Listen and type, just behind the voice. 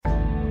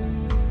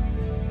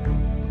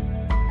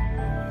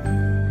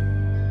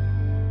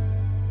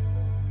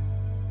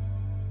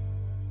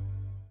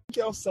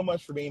y'all so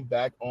much for being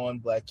back on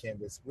Black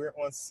Canvas. We're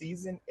on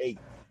season 8,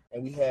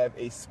 and we have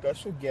a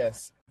special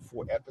guest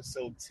for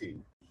episode 2.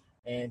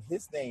 And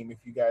his name, if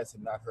you guys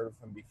have not heard of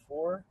him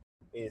before,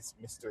 is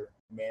Mr.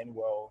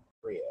 Manuel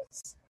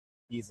Reyes.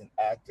 He's an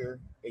actor,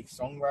 a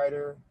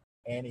songwriter,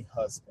 and a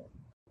husband.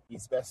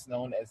 He's best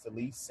known as the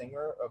lead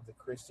singer of the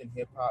Christian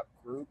hip hop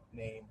group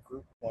named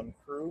Group One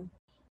Crew.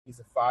 He's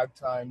a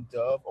 5-time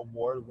Dove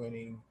Award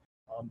winning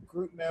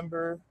group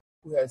member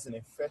who has an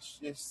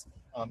infectious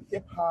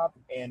hip hop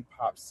and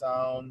pop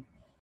sound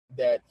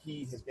that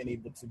he has been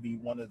able to be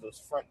one of those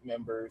front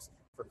members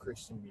for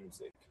Christian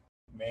music.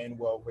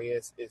 Manuel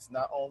Reyes is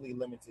not only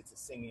limited to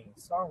singing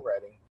and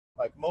songwriting,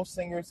 like most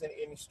singers in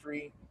the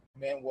industry,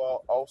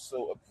 Manuel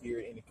also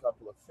appeared in a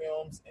couple of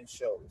films and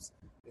shows.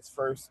 His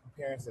first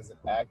appearance as an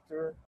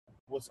actor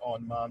was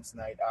on Mom's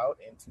Night Out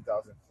in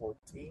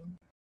 2014.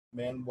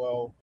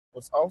 Manuel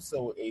was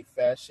also a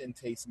fashion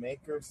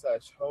tastemaker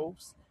slash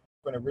host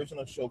for an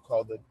original show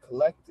called The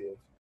Collective,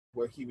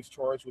 where he was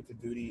charged with the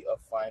duty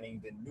of finding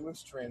the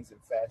newest trends in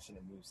fashion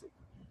and music.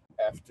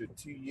 After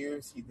 2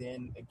 years, he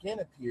then again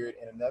appeared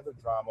in another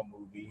drama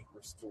movie,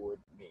 Restored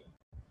Me.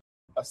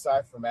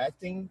 Aside from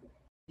acting,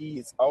 he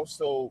is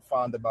also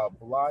fond about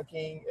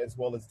blogging as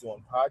well as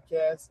doing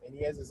podcasts, and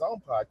he has his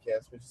own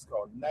podcast, which is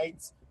called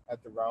Nights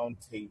at the Round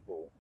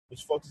Table,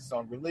 which focuses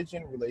on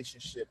religion,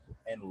 relationship,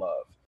 and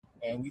love.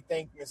 And we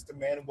thank Mr.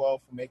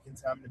 Manuel for making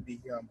time to be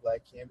here on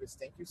Black Canvas.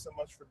 Thank you so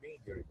much for being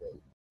here today.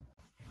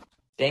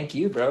 Thank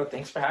you, bro.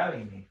 Thanks for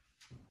having me.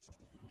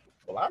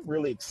 Well, I'm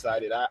really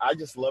excited. I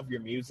just love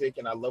your music,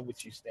 and I love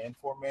what you stand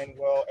for,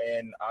 Manuel,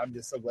 and I'm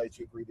just so glad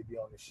you agreed to be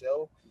on the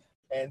show.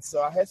 And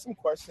so I had some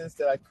questions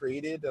that I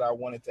created that I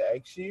wanted to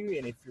ask you,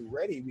 and if you're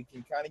ready, we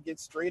can kind of get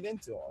straight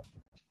into them.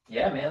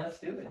 Yeah, man, let's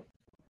do it.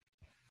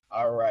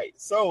 All right.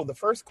 So the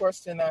first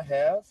question I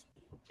have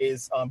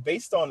is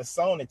based on a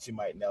song that you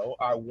might know,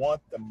 I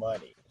Want the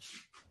Money.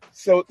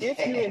 So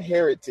if you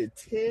inherited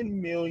 $10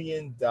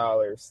 million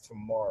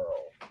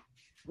tomorrow,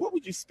 what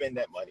would you spend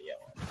that money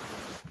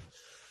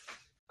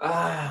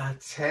on?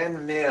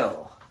 10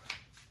 mil.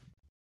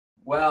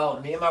 Well,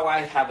 me and my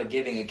wife have a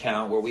giving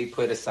account where we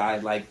put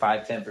aside like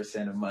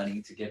 5-10% of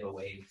money to give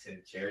away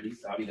to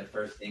charities. That'll be the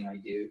first thing I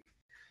do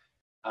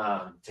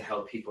to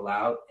help people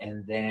out.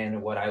 And then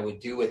what I would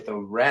do with the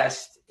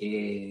rest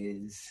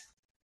is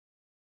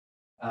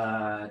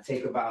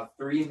take about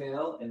 3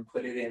 mil and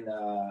put it in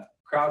a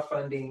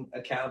crowdfunding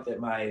account that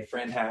my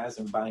friend has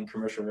and buying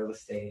commercial real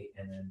estate.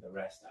 And then the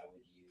rest I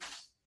would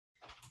use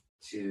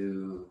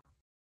to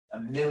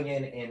 $1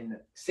 million in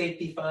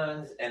safety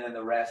funds, and then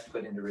the rest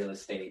put into real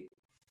estate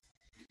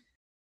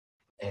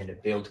and to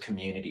build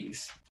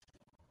communities.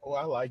 Oh,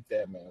 I like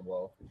that, man.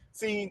 Well,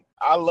 see,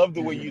 I love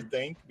the way you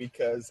think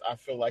because I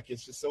feel like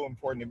it's just so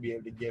important to be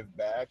able to give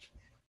back,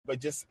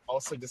 but just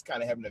also just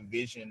kind of having a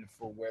vision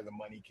for where the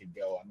money could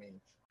go. I mean,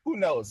 who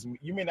knows?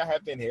 You may not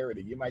have to inherit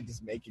it. You might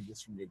just make it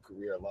just from your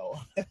career alone.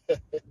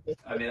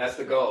 I mean, that's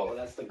the goal.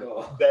 That's the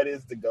goal. That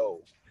is the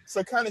goal.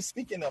 So kind of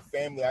speaking of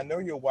family, I know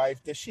your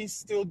wife, does she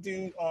still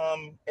do,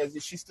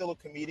 is she still a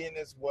comedian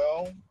as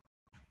well?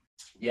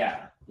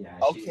 Yeah.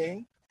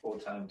 Okay.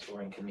 Full-time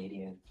touring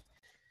comedian.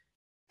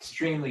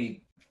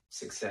 Extremely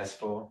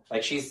successful.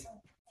 Like she's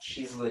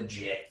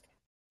legit.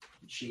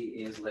 She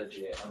is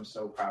legit. I'm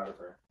so proud of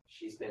her.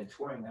 She's been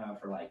touring now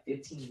for like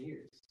 15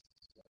 years.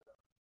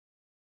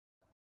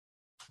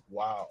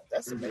 Wow,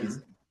 that's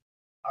amazing.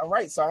 All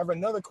right, so I have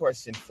another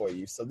question for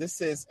you. So this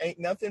says, ain't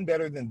nothing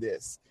better than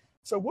this.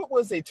 So what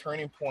was a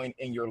turning point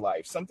in your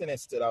life? Something that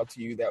stood out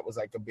to you that was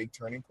like a big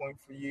turning point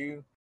for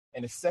you?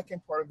 And the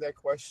second part of that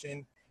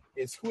question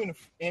is, who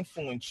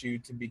influenced you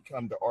to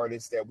become the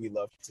artist that we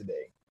love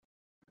today?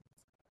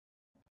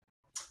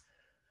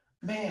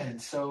 Man,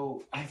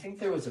 so I think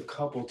there was a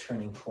couple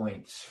turning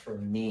points for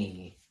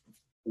me.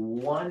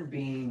 One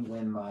being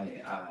when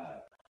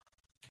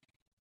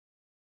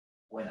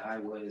I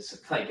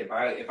was like, if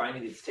I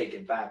needed to take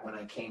it back, when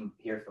I came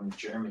here from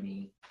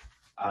Germany,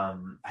 I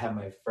had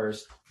my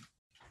first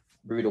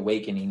rude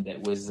awakening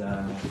that was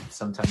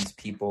sometimes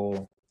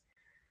people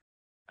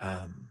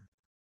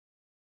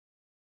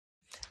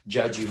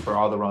judge you for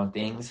all the wrong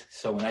things.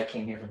 So when I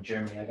came here from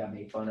Germany, I got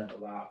made fun of a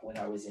lot when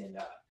I was in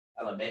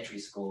elementary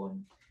school,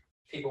 and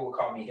people would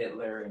call me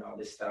Hitler and all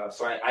this stuff.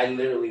 So I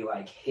literally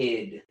like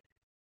hid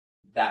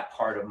that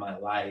part of my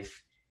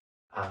life,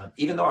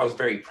 even though I was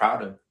very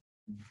proud of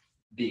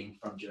being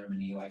from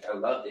Germany. Like I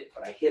loved it,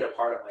 but I hid a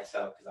part of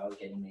myself because I was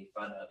getting made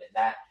fun of, and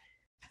that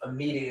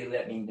immediately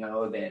let me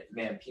know that,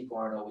 man, people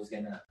aren't always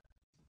gonna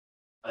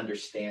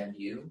understand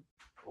you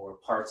or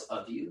parts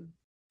of you.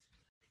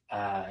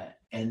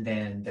 And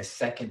then the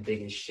second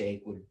biggest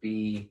shake would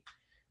be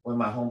when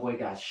my homeboy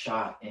got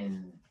shot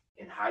in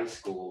high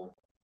school.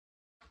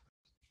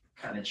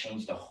 Kind of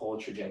changed the whole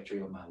trajectory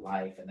of my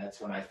life, and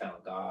that's when I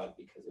found God,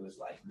 because it was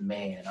like,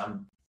 man,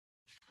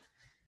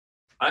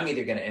 I'm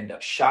either gonna end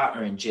up shot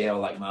or in jail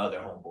like my other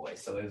homeboy.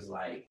 So it was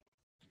like,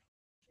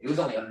 it was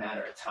only a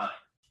matter of time,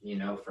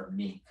 for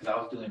me, because I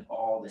was doing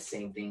all the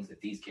same things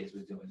that these kids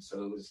were doing.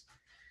 So it was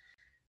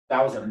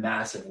that was a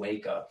massive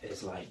wake up.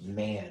 It's like,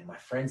 man, my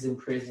friend's in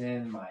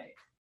prison. My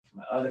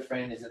other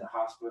friend is in the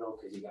hospital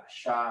because he got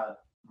shot.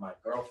 My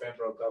girlfriend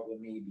broke up with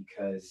me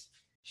because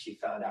she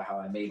found out how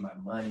I made my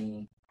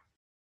money,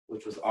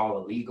 which was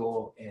all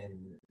illegal.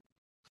 And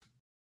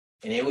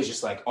it was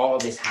just like all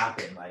this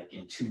happened like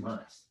in 2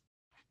 months.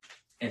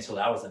 And so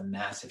that was a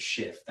massive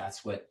shift.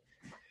 That's what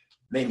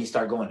made me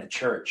start going to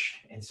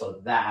church. And so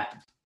that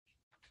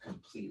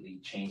completely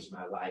changed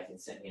my life and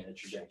sent me in a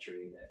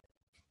trajectory that,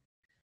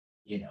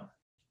 you know,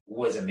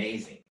 was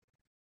amazing.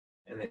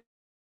 And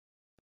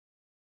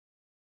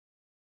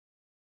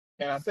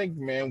I think,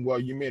 man, well,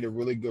 you made a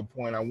really good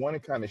point. I want to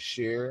kind of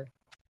share,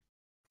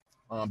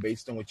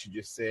 based on what you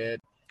just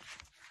said,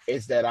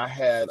 is that I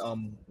had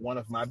one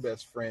of my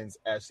best friends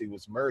actually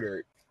was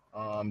murdered.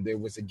 There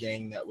was a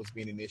gang that was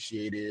being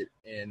initiated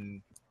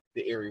in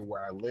the area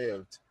where I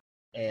lived.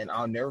 And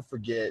I'll never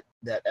forget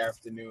that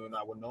afternoon.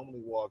 I would normally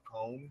walk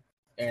home,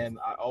 and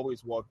I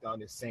always walked down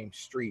the same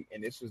street.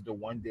 And this was the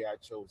one day I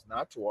chose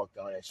not to walk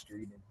down that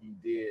street, and he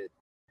did.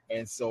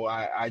 And so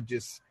I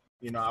just,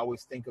 I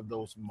always think of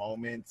those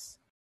moments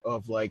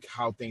of like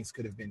how things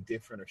could have been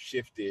different or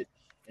shifted.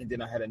 And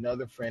then I had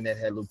another friend that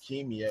had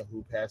leukemia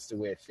who passed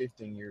away at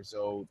 15 years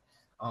old.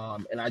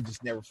 And I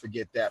just never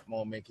forget that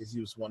moment because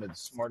he was one of the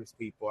smartest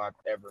people I've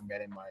ever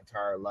met in my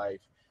entire life.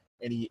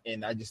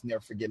 And I just never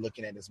forget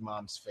looking at his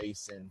mom's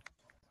face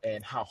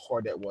and how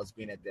hard that was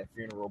being at that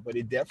funeral. But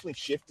it definitely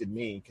shifted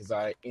me because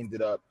I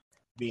ended up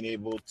being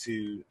able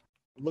to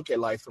look at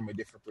life from a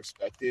different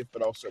perspective,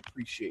 but also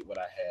appreciate what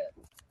I had.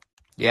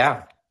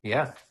 Yeah. It's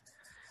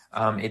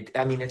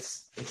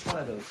one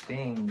of those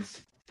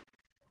things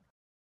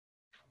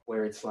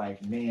where it's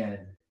like,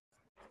 man,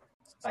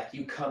 like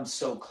you come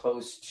so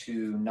close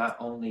to not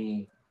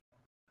only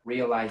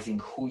realizing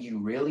who you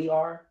really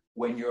are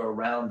when you're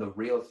around the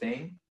real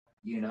thing,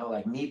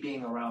 like me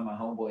being around my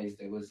homeboys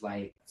that was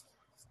like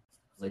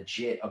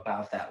legit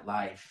about that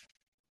life,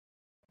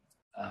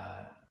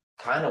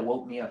 kind of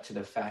woke me up to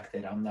the fact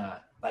that I'm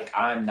not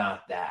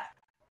that.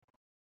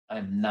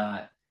 I'm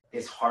not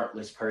this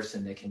heartless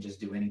person that can just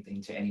do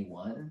anything to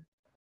anyone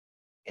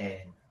and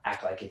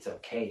act like it's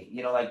okay.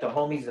 Like the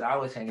homies that I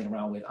was hanging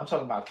around with, I'm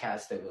talking about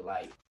cats that were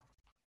like,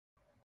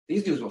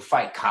 these dudes would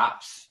fight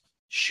cops,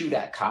 shoot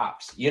at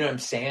cops. You know what I'm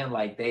saying?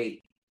 Like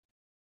they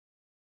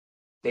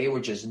were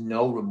just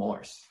no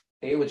remorse.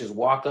 They would just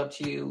walk up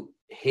to you,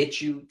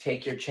 hit you,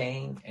 take your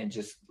chain, and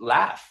just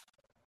laugh.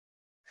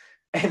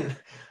 And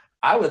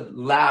I would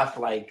laugh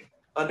like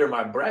under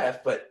my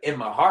breath, but in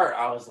my heart,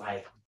 I was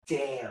like,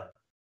 damn,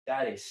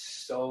 that is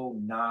so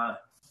not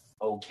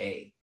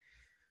okay.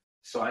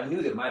 So I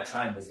knew that my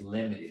time was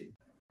limited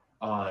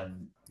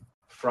on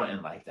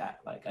fronting like that.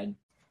 Like I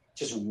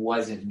just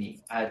wasn't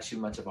me. I had too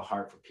much of a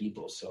heart for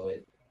people. So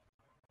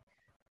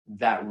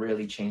that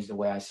really changed the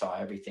way I saw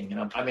everything. And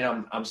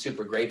I'm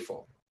super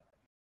grateful.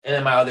 And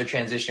then my other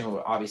transition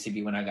would obviously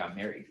be when I got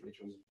married,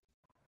 which was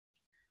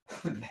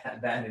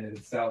that in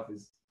itself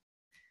is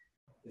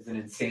an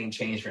insane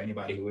change for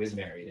anybody who is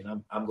married.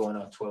 And I'm going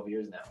on 12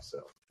 years now.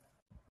 So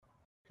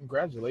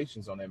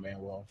congratulations on that, man.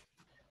 Well,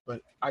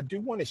 but I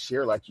do want to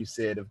share, like you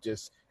said, of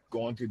just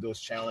going through those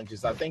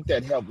challenges. I think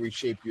that helped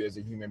reshape you as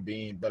a human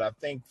being. But I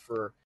think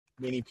for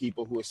many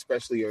people who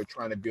especially are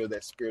trying to build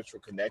that spiritual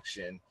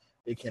connection,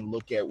 they can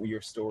look at your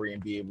story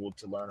and be able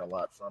to learn a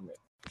lot from it,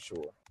 for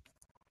sure.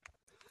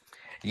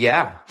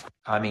 Yeah.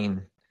 I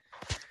mean,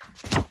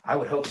 I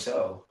would hope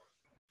so.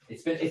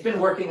 It's been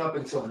working up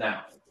until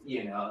now,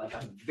 like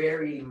I'm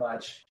very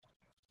much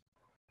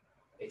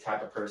a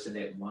type of person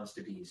that wants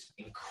to be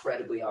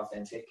incredibly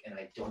authentic, and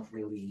I don't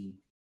really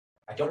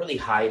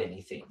hide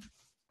anything.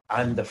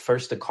 I'm the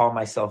first to call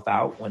myself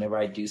out whenever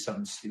I do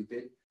something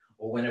stupid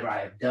or whenever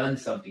I have done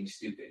something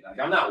stupid. Like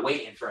I'm not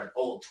waiting for an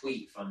old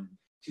tweet from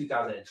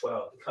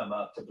 2012 to come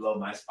up to blow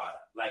my spot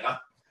up. Like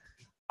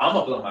I'm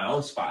gonna blow my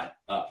own spot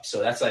up.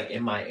 So that's like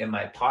in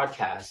my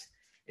podcast,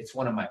 it's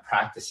one of my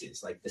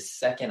practices. Like the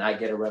second I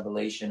get a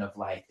revelation of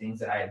like things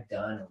that I have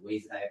done or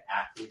ways that I have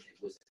acted,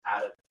 it was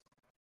out of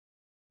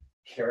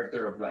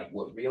character of like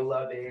what real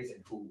love is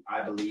and who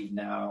I believe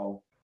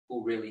now,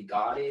 who really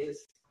God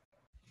is.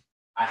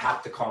 I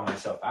have to call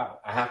myself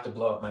out. I have to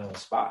blow up my own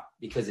spot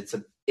because it's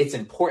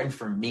important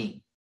for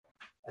me,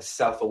 a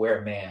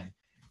self-aware man,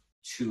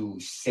 to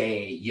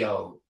say,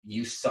 yo,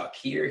 you suck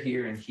here,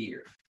 here, and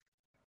here.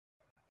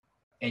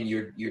 And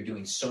you're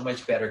doing so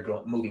much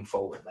better moving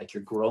forward. Like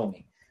you're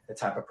growing. The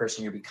type of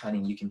person you're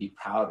becoming, you can be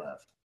proud of,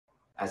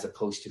 as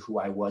opposed to who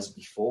I was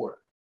before.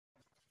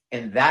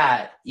 And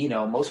that,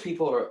 most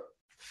people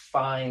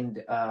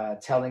find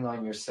telling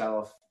on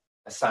yourself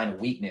a sign of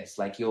weakness.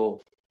 Like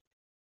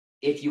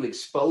if you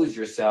expose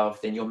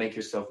yourself, then you'll make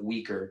yourself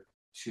weaker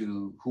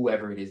to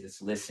whoever it is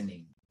that's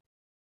listening.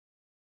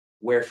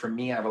 Where for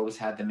me, I've always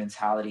had the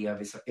mentality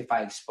of if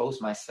I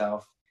expose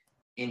myself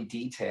in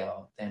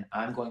detail, then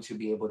I'm going to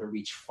be able to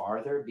reach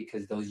farther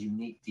because those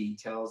unique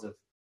details of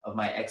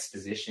my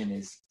exposition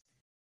is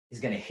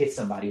going to hit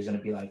somebody who's going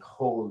to be like,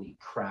 holy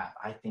crap,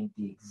 I think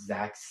the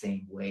exact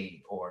same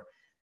way, or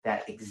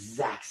that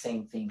exact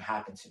same thing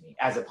happened to me,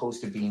 as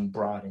opposed to being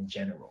broad in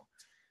general.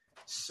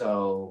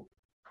 So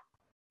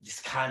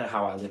just kind of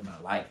how I live my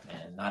life,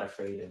 man. Not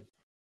afraid of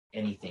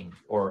anything,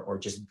 or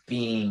just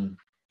being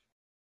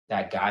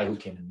that guy who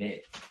can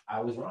admit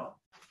I was wrong.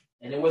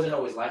 And it wasn't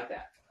always like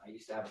that. I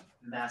used to have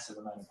a massive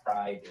amount of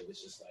pride. It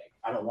was just like,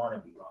 I don't want to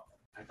be wrong.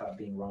 I thought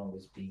being wrong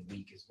was being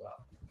weak as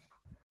well.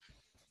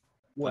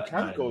 Well, it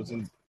kind of goes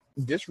in.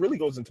 This really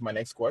goes into my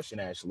next question,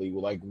 actually.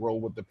 Like Roll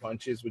with the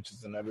Punches, which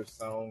is another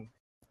song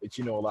that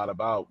you know a lot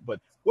about. But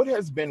what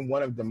has been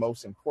one of the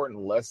most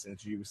important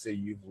lessons you would say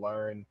you've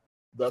learned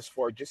thus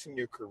far, just in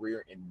your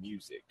career in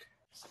music?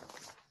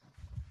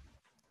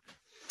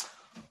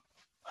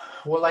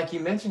 Well, like you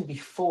mentioned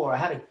before, I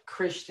had a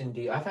Christian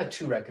deal. I've had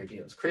 2 record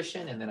deals,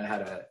 Christian, and then I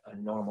had a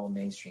normal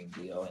mainstream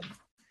deal. And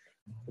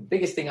the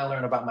biggest thing I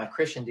learned about my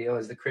Christian deal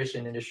is the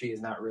Christian industry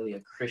is not really a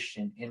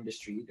Christian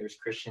industry. There's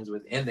Christians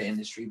within the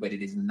industry, but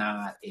it is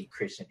not a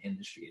Christian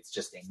industry. It's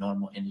just a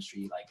normal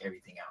industry like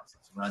everything else.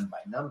 It's run by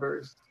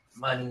numbers,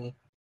 money,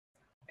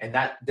 and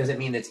that doesn't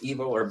mean it's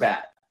evil or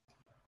bad.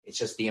 It's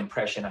just the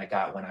impression I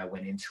got when I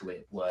went into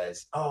it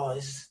was, oh,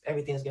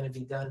 everything's going to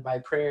be done by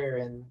prayer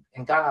and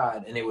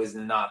God. And it was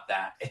not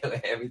that.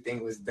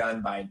 Everything was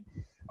done by,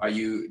 do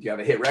you have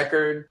a hit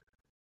record?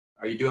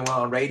 Are you doing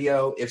well on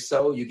radio? If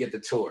so, you get the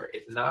tour.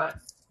 If not,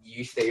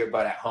 you stay your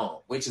butt at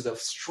home, which is a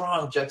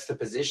strong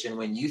juxtaposition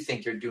when you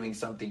think you're doing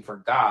something for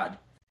God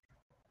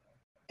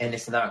and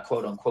it's not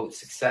quote unquote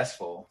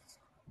successful.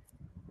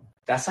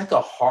 That's like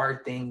a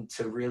hard thing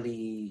to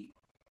really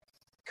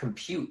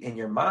compute in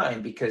your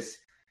mind, because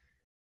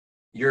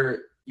you're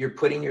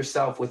putting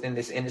yourself within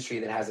this industry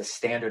that has a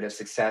standard of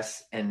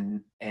success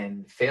and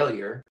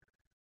failure,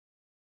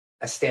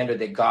 a standard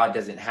that God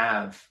doesn't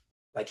have.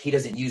 Like, he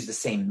doesn't use the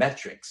same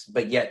metrics,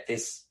 but yet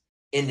this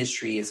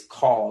industry is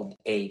called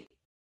a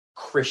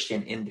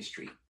Christian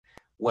industry.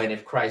 When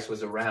if Christ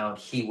was around,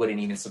 he wouldn't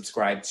even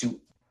subscribe to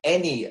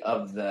any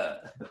of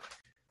the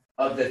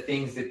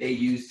things that they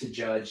use to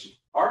judge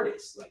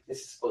artists. Like,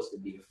 this is supposed to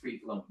be a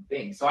free-flowing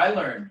thing. So I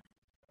learned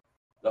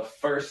the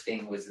first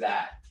thing was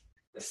that.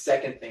 The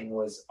second thing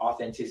was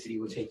authenticity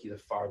will take you the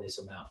farthest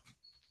amount.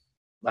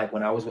 Like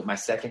when I was with my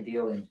second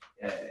deal in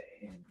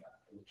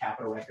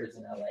Capitol Records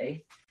in LA,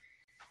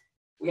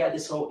 we had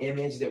this whole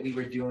image that we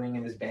were doing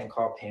in this band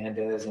called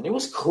Pandas, and it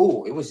was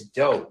cool. It was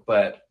dope,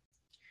 but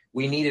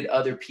we needed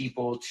other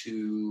people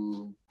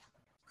to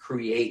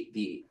create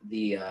the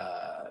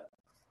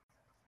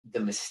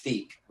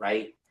mystique,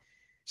 right?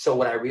 So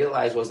what I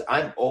realized was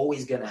I'm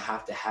always going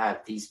to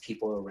have these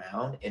people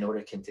around in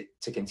order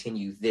to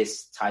continue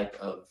this type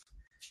of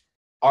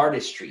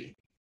artistry.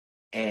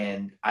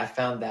 And I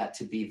found that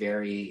to be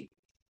very,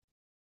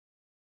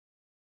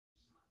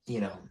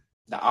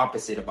 the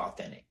opposite of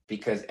authentic,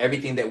 because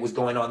everything that was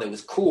going on that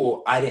was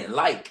cool, I didn't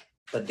like,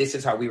 but this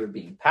is how we were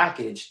being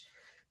packaged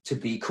to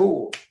be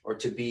cool or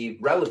to be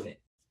relevant.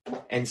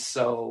 And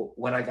so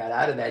when I got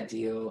out of that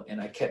deal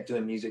and I kept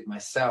doing music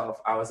myself,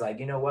 I was like,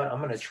 you know what? I'm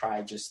going to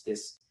try just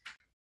this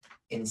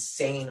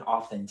insane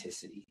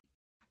authenticity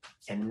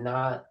and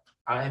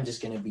I'm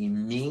just going to be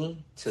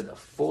me to the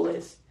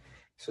fullest,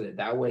 so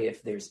that way,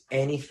 if there's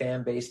any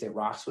fan base that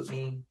rocks with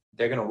me,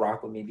 they're going to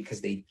rock with me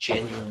because they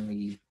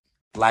genuinely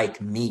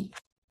like me.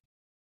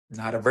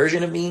 Not a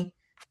version of me,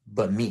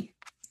 but me.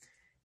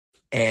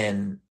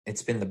 And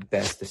it's been the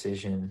best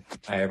decision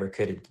I ever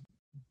could have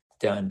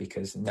done,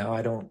 because now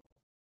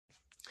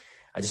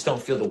I just don't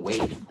feel the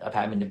weight of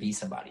having to be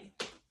somebody.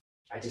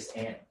 I just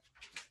am.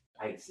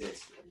 I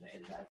exist.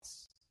 And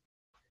that's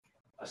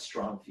a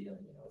strong feeling,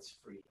 it's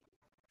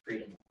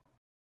freedom.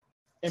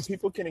 And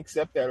people can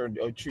accept that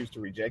or choose to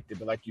reject it.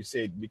 But like you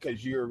said,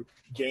 because you're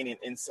gaining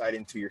insight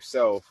into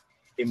yourself,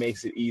 it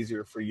makes it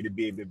easier for you to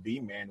be able to be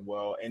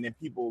Manuel. And then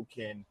people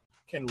can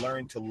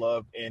learn to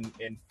love and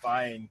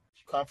find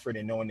comfort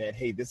in knowing that,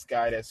 hey, this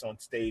guy that's on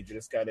stage or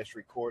this guy that's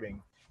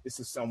recording,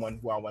 this is someone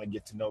who I want to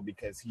get to know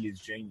because he is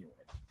genuine.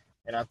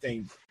 And I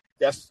think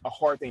that's a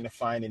hard thing to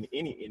find in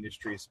any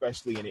industry,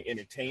 especially in the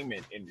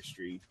entertainment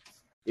industry.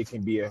 It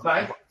can be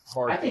hard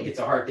I think it's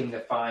a hard thing to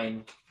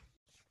find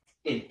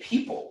in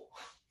people.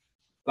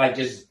 Like,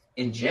 just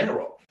in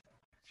general,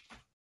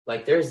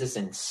 like there's this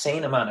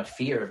insane amount of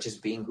fear of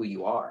just being who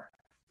you are,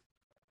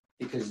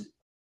 because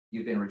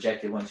you've been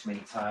rejected one too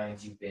many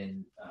times. You've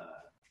been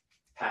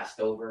passed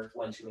over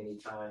one too many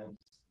times.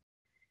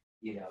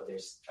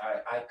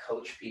 I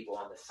coach people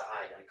on the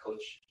side. I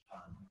coach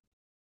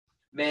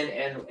men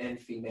and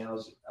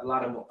females, a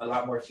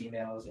lot more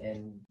females.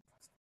 And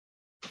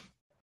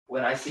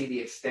when I see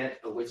the extent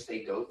of which they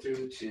go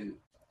through to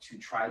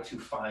try to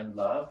find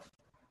love,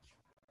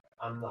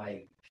 I'm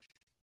like,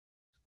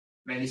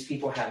 man, these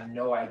people have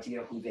no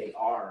idea who they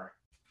are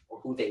or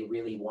who they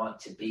really want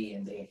to be.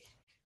 And they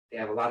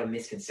have a lot of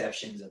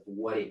misconceptions of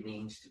what it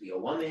means to be a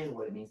woman,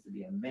 what it means to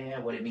be a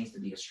man, what it means to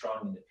be a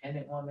strong,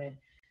 independent woman.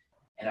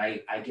 And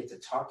I get to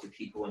talk to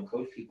people and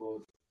coach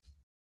people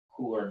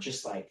who are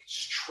just like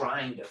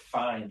trying to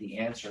find the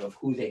answer of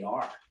who they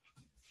are.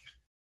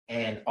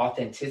 And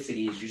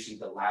authenticity is usually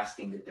the last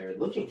thing that they're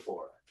looking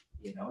for.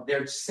 You know,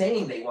 they're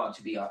saying they want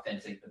to be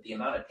authentic, but the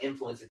amount of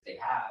influence that they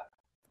have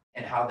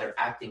and how they're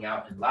acting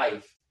out in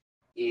life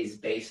is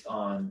based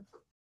on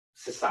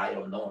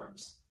societal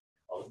norms.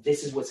 Oh,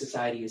 this is what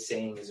society is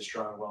saying is a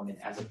strong woman,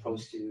 as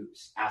opposed to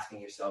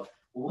asking yourself,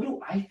 well, what do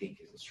I think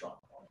is a strong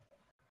woman?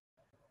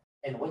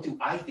 And what do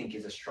I think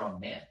is a strong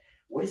man?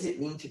 What does it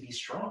mean to be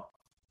strong?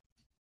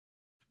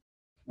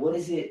 What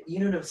is it? You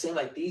know what I'm saying?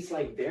 Like these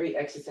like very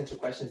existential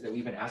questions that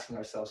we've been asking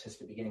ourselves since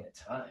the beginning of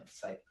time.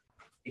 It's like,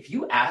 if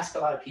you ask a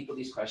lot of people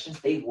these questions,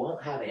 they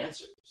won't have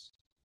answers.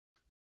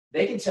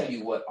 They can tell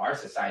you what our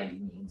society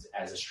means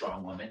as a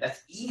strong woman.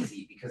 That's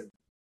easy because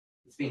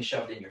it's being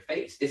shoved in your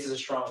face. This is a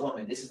strong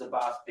woman. This is a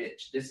boss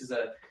bitch. This is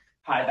a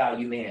high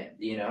value man,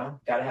 you know,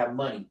 got to have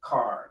money,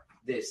 car,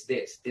 this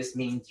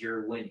means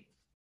you're winning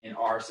in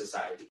our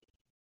society.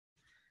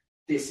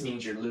 This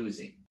means you're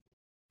losing.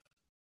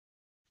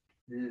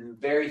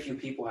 Very few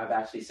people have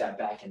actually sat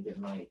back and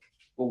been like,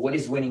 well, what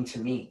is winning to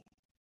me?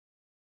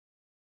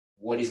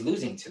 What is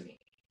losing to me?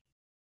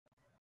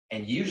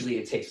 And usually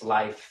it takes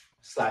life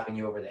slapping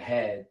you over the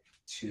head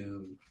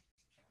to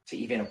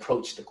even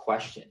approach the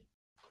question.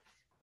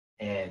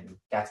 And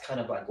that's kind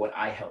of like what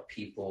I help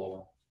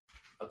people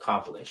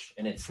accomplish.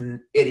 And it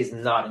is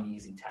not an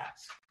easy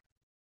task.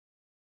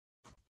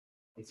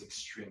 It's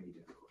extremely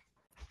difficult.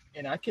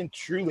 And I can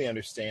truly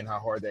understand how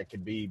hard that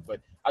could be. But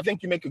I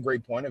think you make a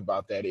great point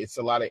about that. It's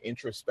a lot of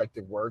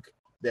introspective work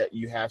that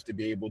you have to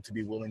be able to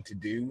be willing to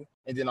do.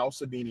 And then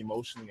also being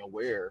emotionally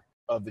aware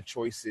of the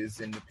choices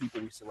and the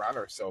people we surround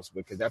ourselves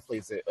with, because that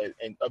plays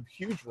a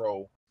huge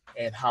role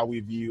in how we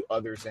view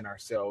others and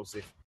ourselves.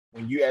 If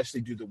when you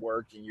actually do the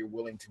work and you're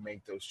willing to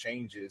make those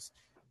changes,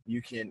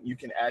 you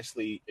can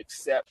actually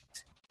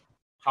accept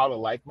how to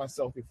like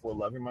myself before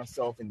loving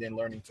myself, and then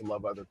learning to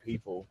love other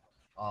people.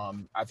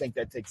 I think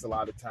that takes a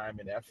lot of time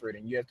and effort,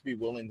 and you have to be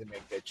willing to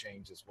make that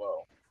change as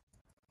well.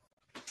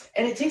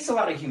 And it takes a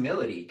lot of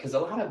humility, because a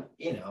lot of,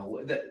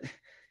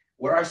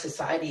 where our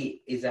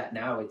society is at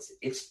now,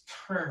 it's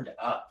turned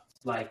up.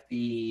 Like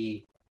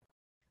the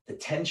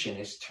tension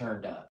is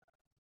turned up.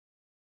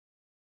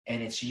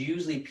 And it's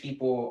usually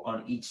people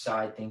on each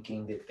side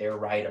thinking that they're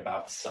right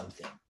about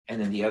something,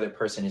 and then the other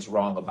person is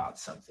wrong about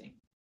something.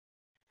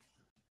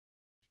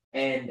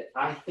 And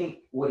I think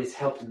what has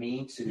helped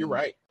me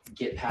to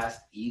get past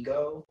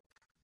ego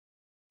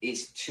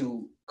is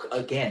to,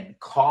 again,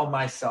 call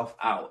myself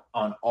out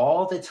on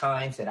all the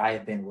times that I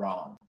have been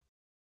wrong,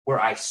 where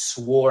I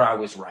swore I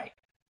was right.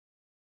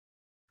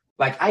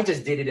 Like I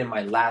just did it in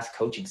my last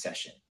coaching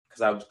session,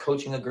 because I was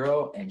coaching a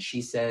girl and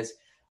she says,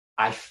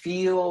 I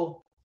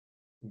feel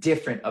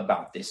different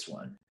about this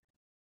one,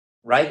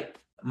 right?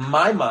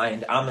 My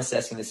mind, I'm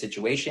assessing the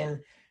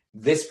situation.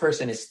 This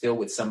person is still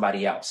with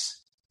somebody else.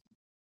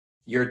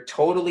 You're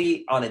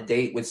totally on a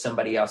date with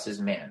somebody else's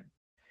man.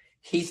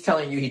 He's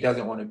telling you he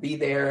doesn't want to be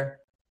there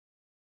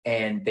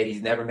and that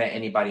he's never met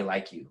anybody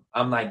like you.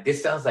 I'm like,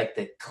 this sounds like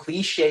the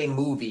cliche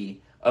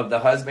movie of the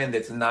husband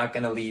that's not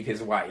going to leave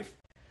his wife.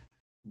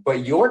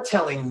 But you're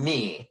telling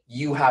me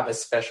you have a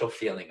special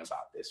feeling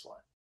about this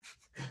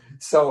one.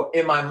 So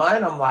in my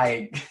mind, I'm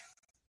like,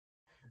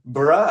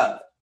 bruh,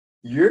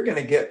 you're going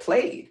to get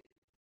played.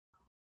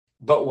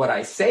 But what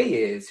I say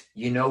is,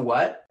 you know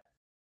what?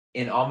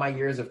 In all my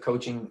years of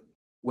coaching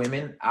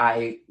women,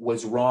 I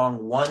was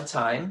wrong one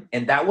time,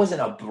 and that wasn't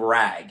a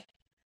brag.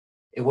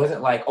 It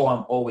wasn't like, oh,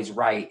 I'm always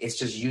right. It's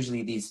just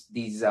usually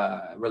these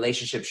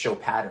relationships show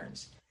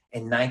patterns.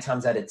 And 9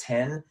 times out of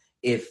 10,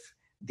 if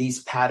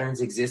these patterns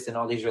exist in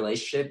all these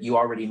relationships, you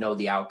already know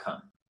the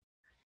outcome.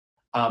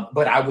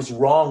 But I was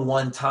wrong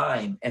one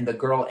time, and the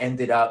girl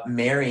ended up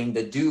marrying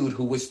the dude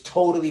who was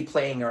totally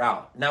playing her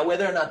out. Now,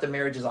 whether or not the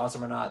marriage is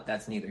awesome or not,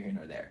 that's neither here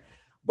nor there.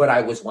 But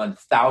I was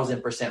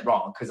 1000%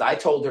 wrong, because I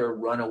told her to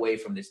run away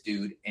from this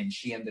dude, and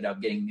she ended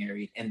up getting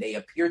married, and they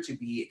appear to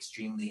be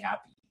extremely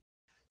happy.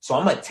 So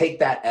I'm going to take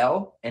that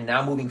L, and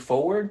now moving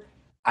forward,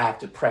 I have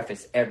to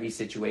preface every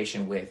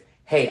situation with,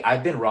 hey,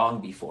 I've been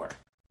wrong before.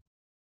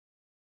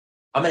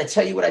 I'm going to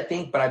tell you what I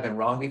think, but I've been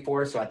wrong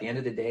before. So at the end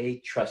of the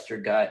day, trust your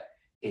gut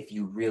if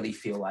you really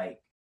feel like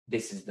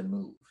this is the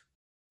move.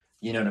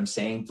 You know what I'm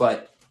saying?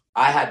 But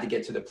I had to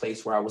get to the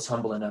place where I was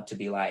humble enough to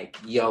be like,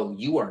 yo,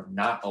 you are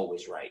not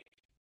always right.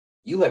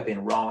 You have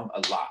been wrong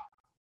a lot.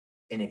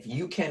 And if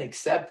you can't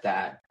accept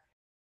that,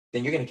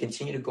 then you're going to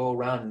continue to go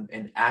around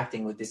and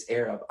acting with this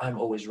air of, I'm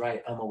always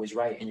right, I'm always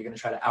right. And you're going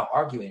to try to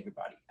out-argue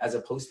everybody, as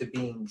opposed to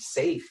being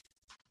safe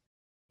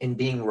in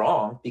being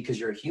wrong, because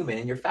you're a human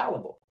and you're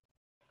fallible.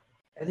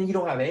 And then you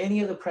don't have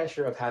any of the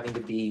pressure of having to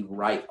be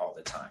right all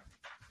the time.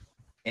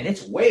 And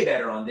it's way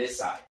better on this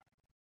side.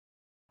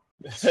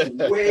 It's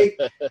way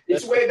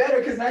better,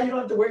 because now you don't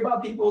have to worry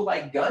about people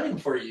like gunning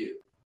for you.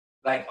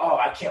 Like, oh,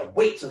 I can't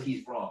wait till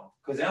he's wrong,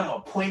 because then I'm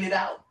going to point it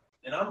out.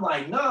 And I'm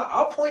like, no,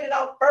 I'll point it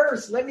out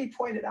first. Let me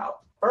point it out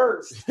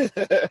first.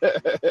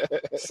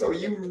 So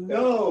you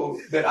know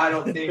that I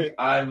don't think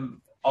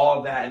I'm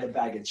all that in a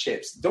bag of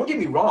chips. Don't get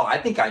me wrong. I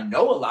think I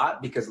know a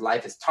lot, because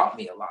life has taught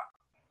me a lot.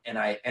 And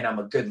I'm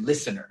a good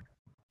listener,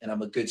 and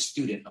I'm a good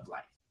student of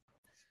life.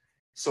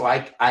 So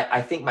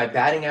I think my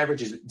batting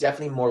average is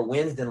definitely more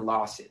wins than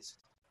losses.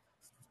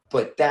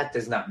 But that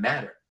does not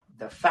matter.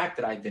 The fact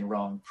that I've been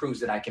wrong proves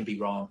that I can be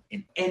wrong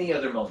in any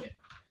other moment.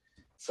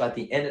 So at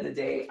the end of the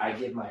day, I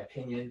give my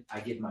opinion, I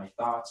give my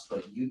thoughts,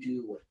 but you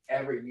do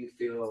whatever you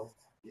feel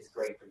is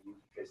great for you,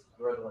 because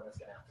you're the one that's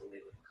going to have to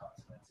live with the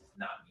consequences,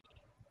 not me.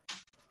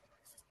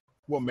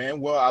 Well, man,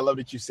 I love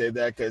that you said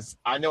that, because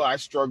I know I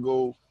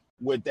struggle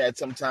with that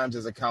sometimes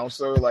as a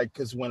counselor. Like,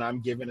 because when I'm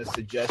given a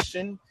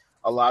suggestion,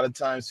 a lot of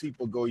times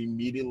people go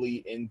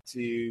immediately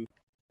into,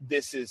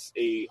 this is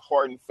a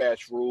hard and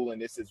fast rule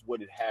and this is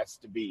what it has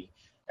to be.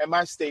 And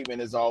my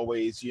statement is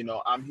always,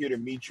 I'm here to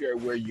meet you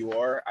at where you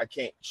are. I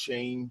can't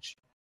change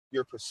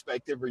your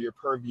perspective or your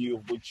purview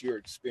of what you're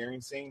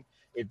experiencing.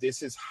 If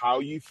this is how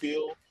you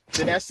feel,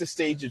 then that's the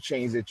stage of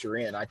change that you're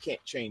in. I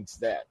can't change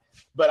that.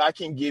 But I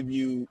can give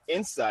you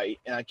insight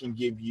and I can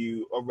give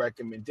you a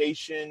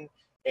recommendation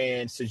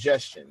and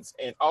suggestions.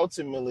 And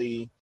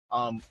ultimately,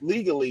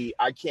 legally,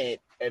 I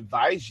can't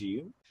advise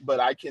you, but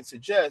I can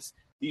suggest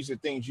these are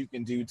things you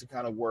can do to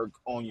kind of work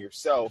on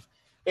yourself.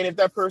 And if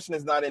that person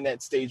is not in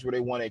that stage where they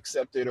want to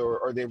accept it,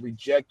 or they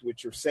reject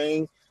what you're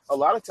saying, a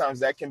lot of times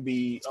that can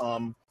be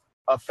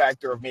a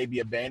factor of maybe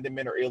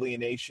abandonment or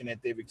alienation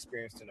that they've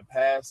experienced in the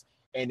past,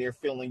 and they're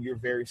feeling you're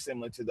very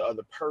similar to the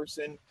other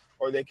person.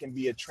 Or there can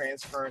be a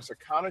transference or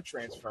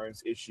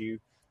counter-transference issue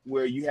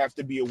where you have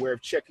to be aware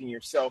of checking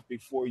yourself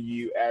before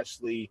you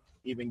actually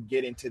even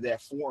get into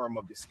that forum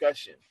of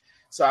discussion.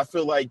 So I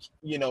feel like,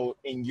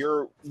 in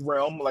your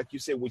realm, like you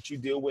said, what you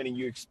deal with and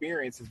you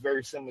experience is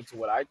very similar to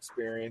what I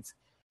experience,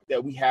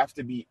 that we have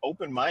to be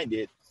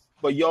open-minded,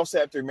 but you also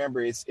have to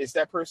remember it's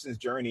that person's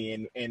journey,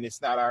 and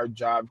it's not our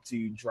job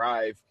to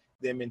drive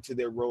them into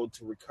their road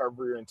to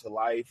recovery or into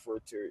life or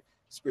to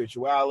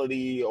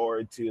spirituality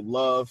or to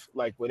love.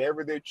 Like,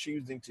 whatever they're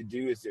choosing to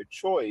do is their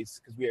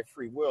choice, because we have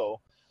free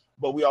will.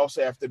 But we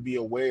also have to be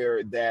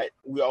aware that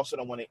we also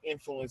don't want to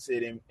influence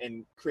it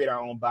and create our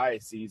own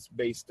biases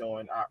based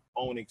on our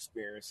own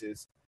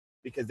experiences,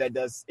 because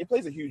it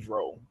plays a huge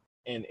role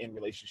in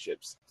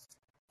relationships.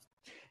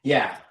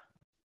 Yeah.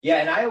 Yeah,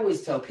 and I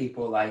always tell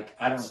people, like,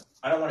 I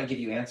don't want to give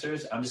you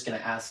answers. I'm just going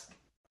to ask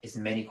as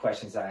many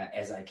questions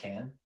as I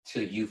can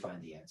till you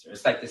find the answer.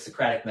 It's like the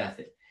Socratic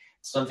method.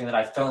 It's something that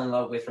I fell in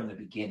love with from the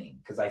beginning,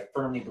 because I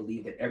firmly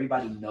believe that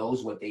everybody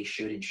knows what they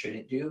should and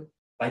shouldn't do.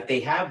 Like,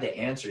 they have the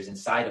answers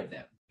inside of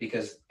them,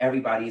 because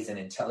everybody is an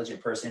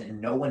intelligent person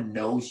and no one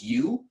knows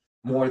you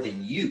more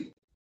than you.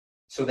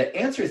 So the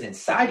answer is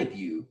inside of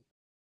you.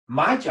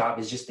 My job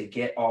is just to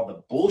get all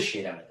the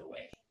bullshit out of the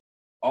way.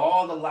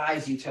 All the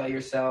lies you tell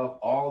yourself,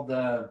 all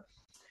the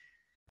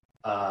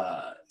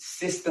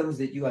systems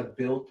that you have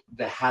built,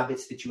 the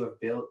habits that you have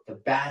built, the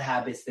bad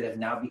habits that have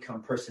now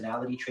become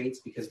personality traits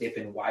because they've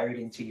been wired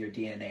into your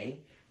DNA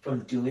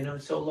from doing them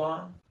so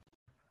long.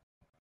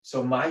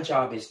 So my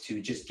job is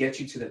to just get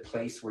you to the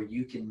place where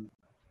you can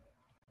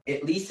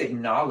at least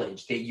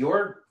acknowledge that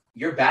your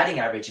batting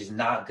average is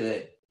not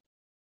good.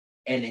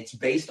 And it's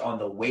based on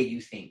the way you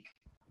think.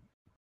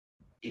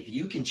 If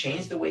you can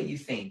change the way you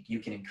think, you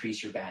can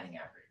increase your batting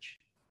average.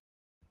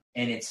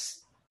 And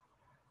it's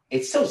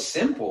so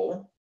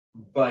simple,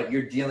 but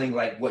you're dealing,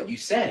 like what you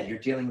said, you're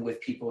dealing with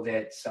people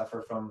that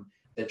suffer from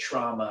the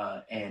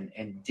trauma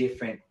and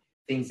different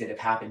things that have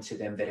happened to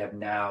them that have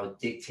now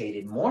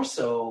dictated more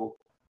so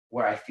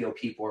where I feel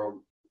people are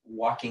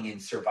walking in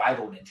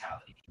survival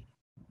mentality.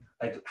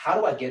 Like, how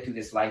do I get through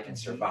this life and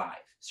survive?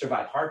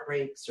 Survive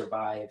heartbreak,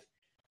 survive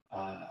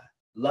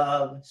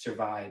love,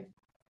 survive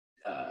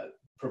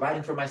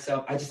providing for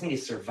myself. I just need to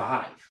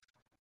survive.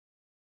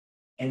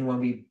 And when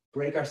we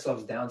break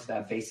ourselves down to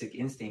that basic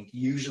instinct,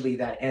 usually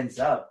that ends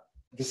up,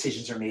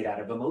 decisions are made out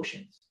of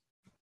emotions.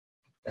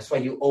 That's why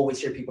you always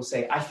hear people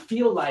say, I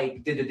feel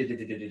like da da da da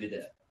da da da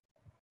da.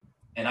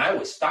 And I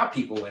always stop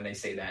people when they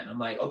say that. And I'm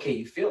like, okay,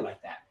 you feel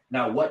like that.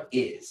 Now, what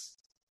is?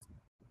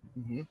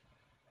 Mm-hmm.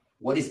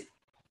 What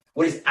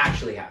is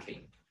actually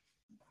happening?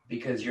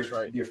 Because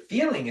your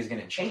feeling is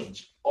going to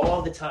change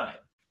all the time.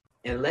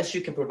 Unless you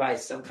can provide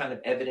some kind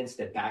of evidence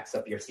that backs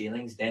up your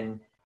feelings,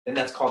 then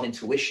that's called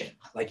intuition.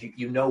 Like,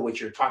 you know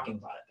what you're talking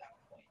about at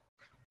that point.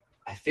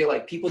 I feel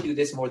like people do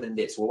this more than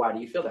this. Well, why do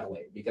you feel that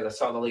way? Because I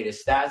saw the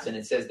latest stats and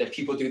it says that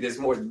people do this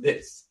more than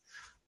this.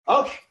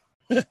 Okay.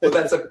 Well,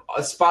 that's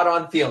a spot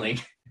on feeling.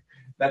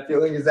 That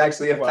feeling is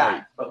actually a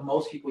fact. But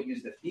most people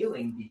use the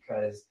feeling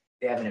because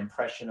they have an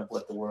impression of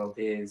what the world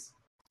is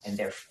and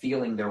they're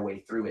feeling their way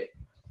through it,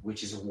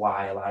 which is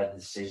why a lot of the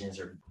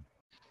decisions are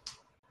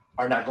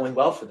not going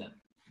well for them.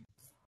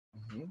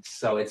 Mm-hmm.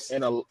 So it's...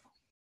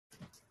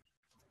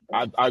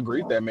 I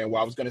agree with that, man.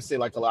 Well, I was going to say,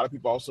 like, a lot of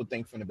people also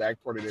think from the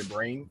back part of their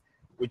brain,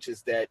 which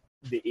is the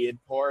id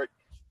part,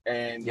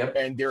 and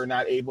they're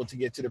not able to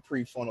get to the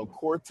prefrontal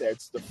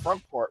cortex, the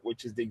front part,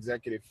 which is the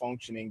executive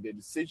functioning, the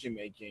decision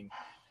making.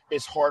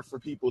 It's hard for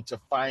people to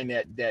find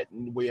that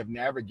way of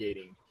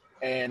navigating.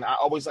 And I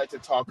always like to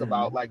talk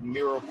about, like,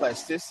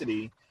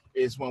 neuroplasticity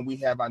is when we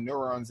have our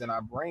neurons in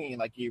our brain,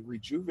 like, it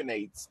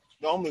rejuvenates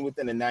normally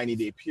within a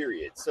 90-day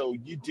period. So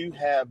you do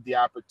have the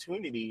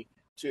opportunity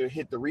to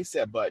hit the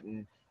reset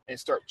button and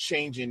start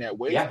changing that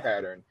wave Yeah.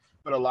 pattern.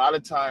 But a lot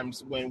of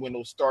times when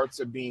those starts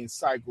are being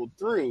cycled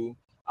through,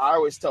 I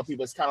always tell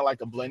people it's kind of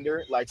like a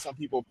blender. Like some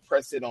people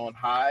press it on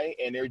high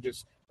and they're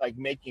just like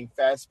making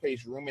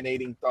fast-paced,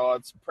 ruminating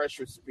thoughts,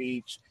 pressure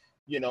speech,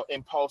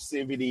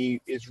 impulsivity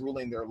is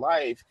ruling their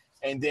life.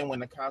 And then when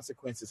the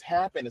consequences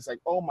happen, it's like,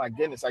 oh my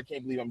goodness, I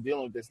can't believe I'm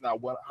dealing with this now.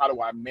 How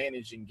do I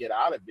manage and get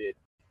out of it?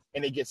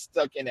 And they get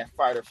stuck in that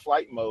fight or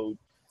flight mode.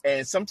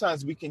 And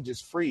sometimes we can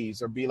just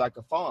freeze or be like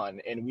a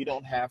fawn, and we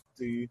don't have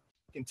to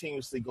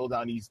continuously go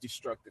down these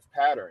destructive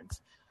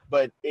patterns.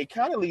 But it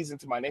kind of leads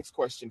into my next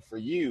question for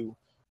you,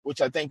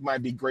 which I think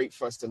might be great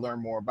for us to learn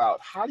more about.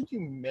 How do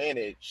you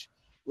manage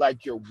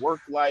like your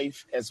work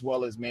life as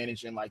well as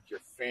managing like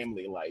your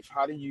family life?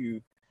 How do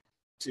you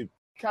to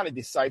kind of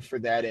decipher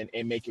that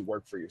and make it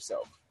work for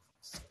yourself?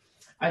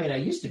 I mean, I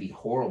used to be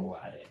horrible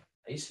at it.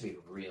 I used to be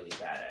really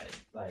bad at it.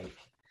 Like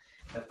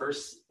the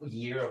first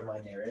year of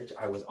my marriage,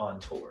 I was on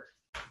tour.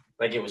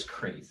 Like it was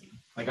crazy.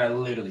 Like I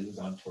literally was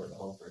on tour the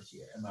whole first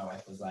year. And my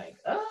wife was like,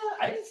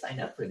 I didn't sign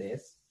up for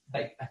this.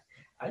 Like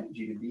I need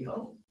you to be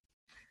home.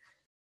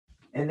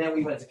 And then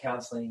we went to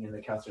counseling, and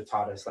the counselor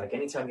taught us, like,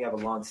 anytime you have a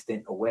long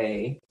stint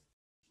away,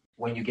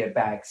 when you get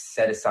back,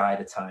 set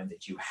aside a time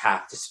that you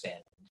have to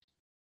spend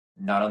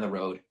not on the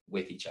road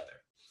with each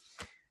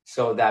other.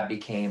 So that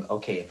became,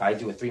 okay, if I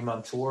do a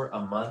 3-month tour,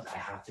 a month, I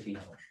have to be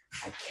home.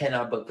 I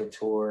cannot book a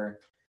tour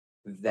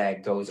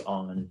that goes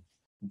on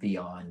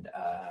beyond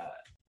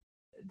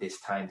this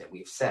time that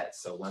we've set.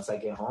 So once I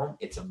get home,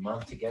 it's a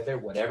month together.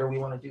 Whatever we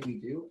want to do, we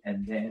do.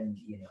 And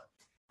then,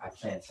 I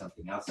planned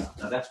something else out.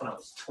 Now, that's when I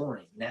was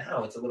touring.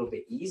 Now it's a little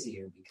bit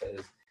easier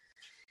because,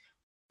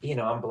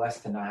 I'm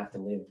blessed to not have to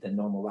live the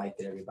normal life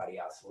that everybody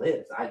else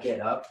lives. I get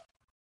up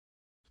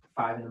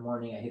 5 a.m.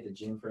 I hit the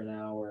gym for an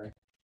hour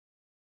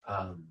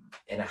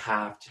and a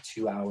half to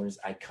 2 hours.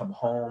 I come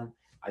home.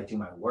 I do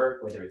my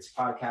work, whether it's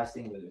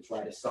podcasting, whether it's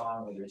write a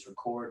song, whether it's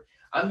record.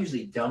 I'm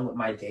usually done with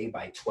my day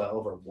by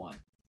 12 or 1.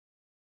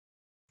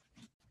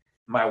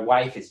 My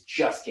wife is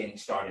just getting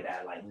started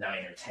at like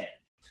 9 or 10.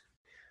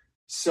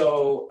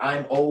 So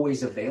I'm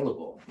always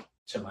available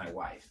to my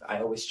wife.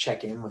 I always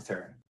check in with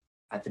her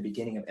at the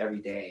beginning of every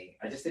day.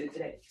 I just did it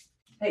today.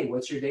 Hey,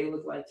 what's your day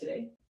look like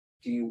today?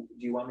 Do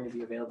you want me to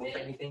be available for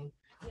anything?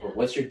 Or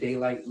what's your day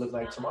look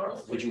like tomorrow?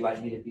 Would you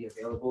like me to be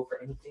available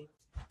for anything?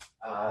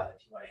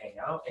 If you want to hang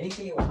out,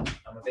 anything you want,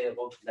 I'm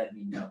available. Let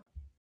me know.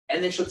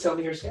 And then she'll tell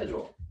me her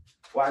schedule.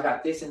 Well, I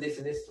got this and this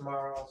and this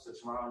tomorrow, so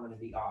tomorrow I'm going to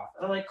be off.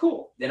 And I'm like,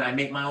 cool. Then I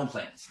make my own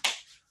plans.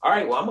 All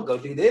right, well, I'm going to go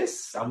do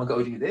this. I'm going to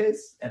go do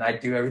this. And I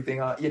do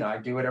everything, I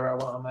do whatever I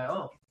want on my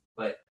own.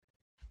 But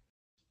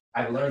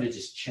I've learned to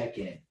just check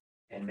in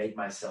and make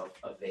myself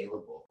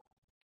available.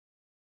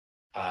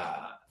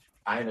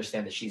 I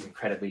understand that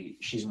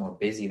she's more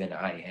busy than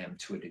I am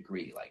to a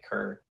degree. Like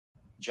her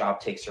job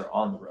takes her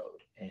on the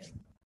road, and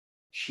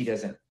she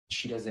doesn't,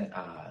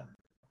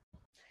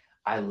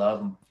 I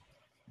love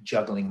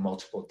juggling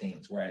multiple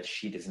things, whereas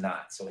she does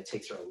not. So it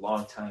takes her a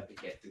long time to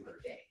get through her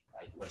day,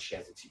 like when she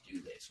has a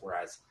to-do list.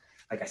 Whereas,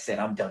 like I said,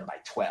 I'm done by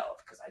 12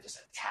 because I just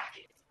attack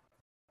it.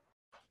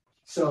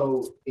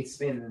 So it's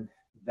been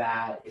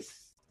that.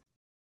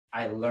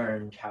 I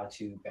learned how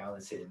to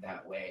balance it in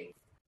that way.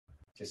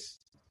 Just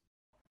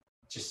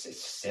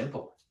it's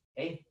simple.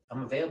 Hey,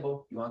 I'm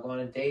available. You want to go on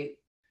a date?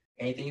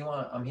 Anything you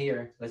want, I'm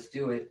here. Let's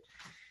do it.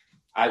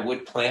 I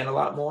would plan a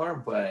lot more,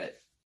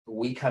 but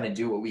we kind of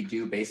do what we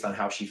do based on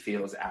how she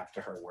feels after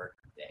her work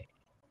day.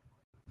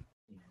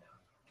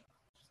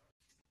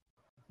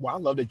 Well, I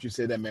love that you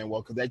said that, man.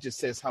 Well, because that just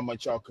says how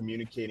much y'all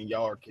communicate and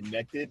y'all are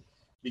connected,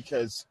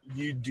 because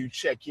you do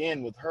check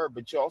in with her,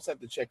 but you also have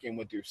to check in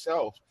with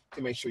yourself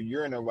to make sure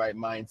you're in the right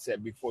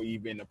mindset before you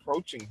even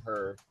approaching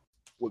her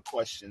with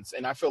questions.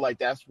 And I feel like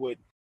that's what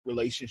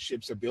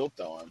relationships are built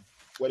on.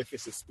 What if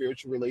it's a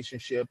spiritual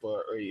relationship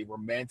or a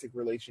romantic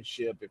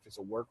relationship, if it's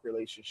a work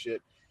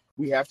relationship,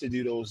 we have to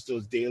do those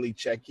daily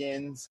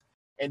check-ins.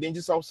 And then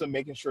just also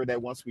making sure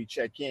that once we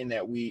check in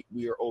that we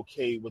are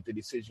okay with the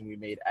decision we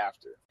made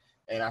after.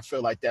 And I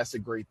feel like that's a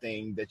great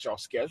thing that y'all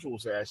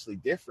schedules are actually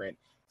different,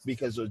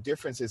 because those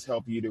differences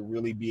help you to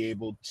really be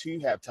able to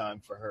have time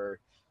for her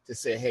to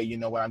say, hey, you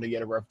know what, I know you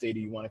had a rough day. Do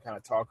you want to kind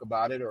of talk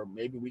about it? Or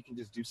maybe we can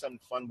just do something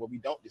fun where we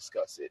don't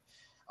discuss it.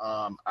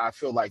 I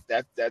feel like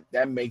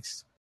that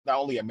makes not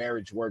only a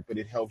marriage work, but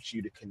it helps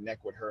you to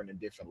connect with her on a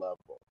different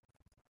level.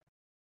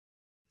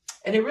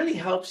 And it really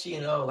helps,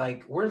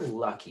 like we're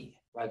lucky.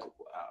 Like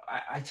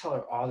I tell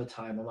her all the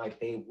time, I'm like,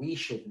 babe, we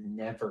should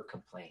never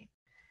complain.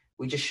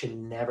 We just should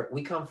never.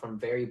 We come from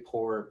very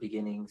poor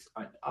beginnings.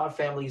 Our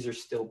families are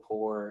still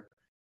poor.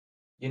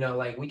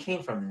 Like we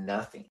came from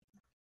nothing.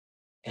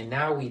 And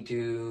now we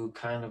do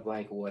kind of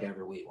like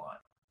whatever we want.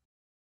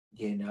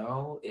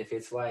 If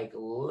it's like,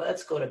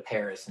 let's go to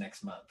Paris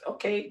next month.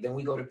 Okay, then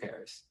we go to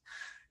Paris.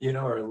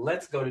 Or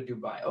let's go to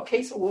Dubai.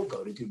 Okay, so we'll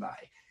go to Dubai.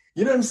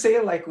 You know what I'm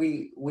saying? Like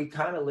we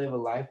kind of live a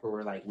life where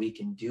we're like, we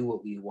can do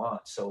what we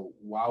want. So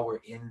while we're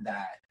in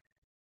that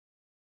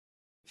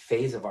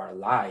phase of our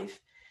life,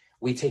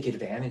 we take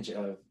advantage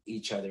of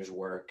each other's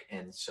work.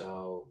 And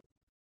so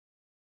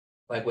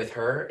like with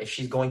her, if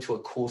she's going to a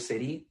cool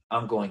city,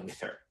 I'm going with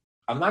her.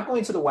 I'm not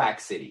going to the whack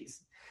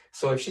cities.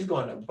 So if she's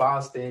going to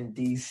Boston,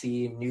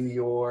 DC, New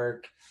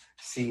York,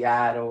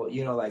 Seattle,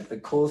 you know, like the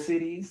cool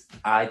cities,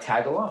 I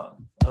tag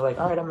along. I'm like,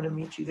 all right, I'm going to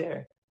meet you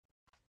there.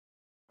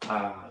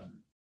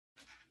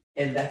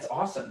 And that's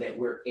awesome that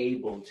we're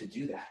able to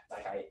do that.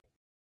 Like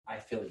I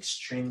feel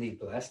extremely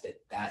blessed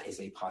that that is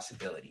a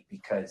possibility,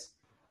 because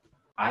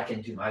I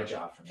can do my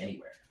job from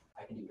anywhere.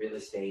 I can do real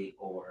estate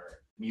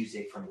or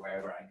music from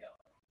wherever I go.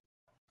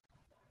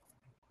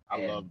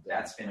 I love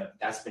that.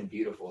 That's been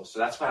beautiful. So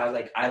that's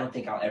why I don't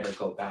think I'll ever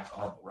go back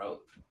on the road.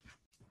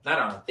 Not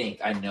I don't think,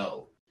 I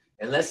know.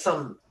 Unless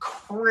some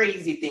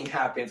crazy thing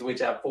happens,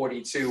 which at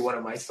 42, one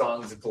of my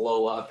songs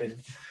blow up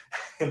and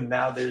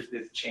now there's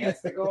this chance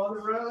to go on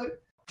the road,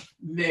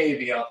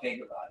 maybe I'll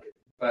think about it.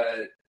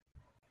 But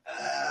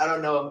I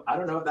don't know. I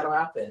don't know if that'll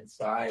happen.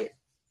 So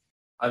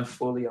I'm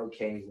fully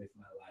okay with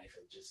my life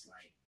of just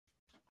like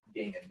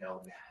being a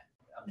nomad.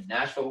 I'm in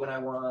Nashville when I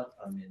want.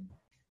 I'm in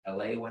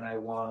LA when I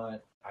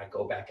want. I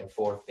go back and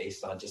forth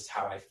based on just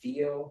how I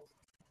feel,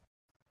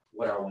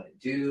 what I want to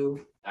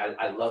do.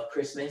 I love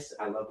Christmas.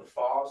 I love the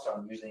fall. So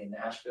I'm usually in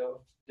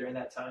Nashville during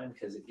that time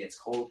because it gets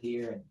cold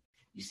here and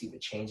you see the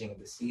changing of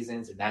the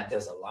seasons. And that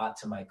does a lot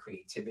to my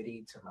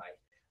creativity, to my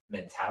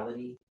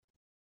mentality.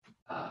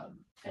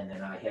 And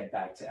then I head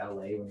back to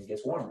LA when it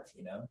gets warmer,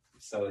 you know?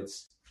 So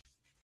it's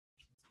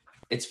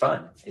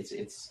fun.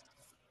 It's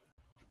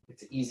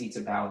easy to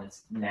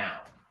balance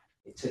now.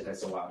 It took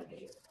us a while to get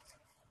here.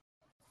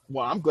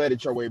 Well, I'm glad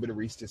that you're able to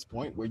reach this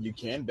point where you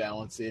can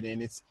balance it.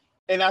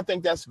 And I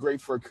think that's great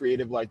for a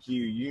creative like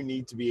you. You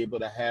need to be able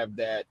to have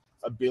that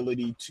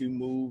ability to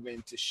move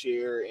and to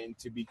share and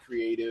to be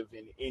creative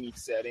in any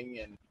setting.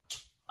 And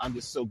I'm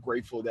just so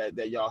grateful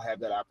that y'all have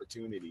that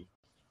opportunity.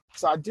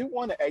 So I do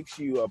want to ask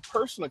you a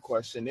personal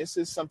question. This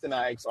is something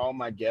I ask all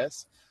my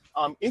guests.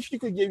 If you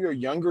could give your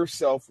younger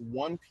self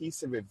one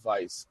piece of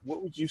advice,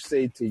 what would you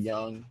say to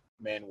young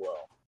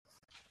Manuel?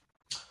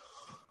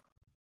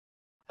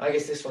 I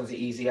guess this one's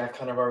easy. I've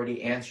kind of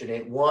already answered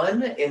it.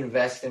 1,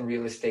 invest in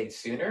real estate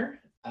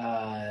sooner.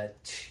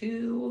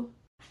 2,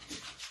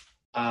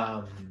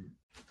 I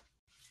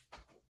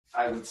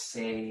would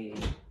say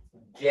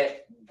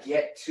get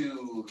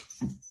to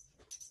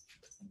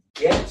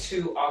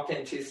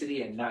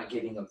authenticity and not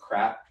giving a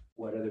crap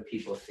what other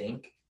people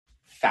think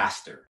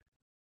faster.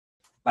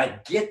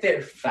 Like get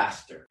there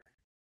faster.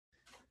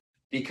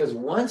 Because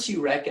once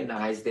you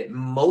recognize that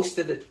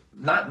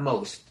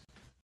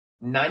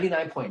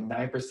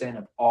 99.9%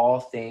 of all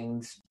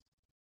things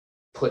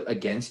put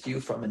against you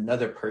from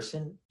another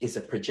person is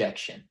a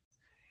projection.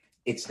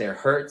 It's their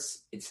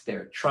hurts, it's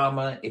their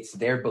trauma, it's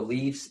their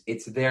beliefs,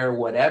 it's their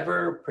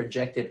whatever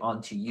projected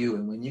onto you.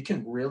 And when you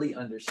can really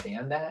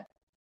understand that,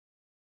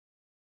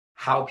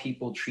 how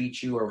people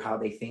treat you or how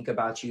they think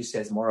about you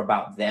says more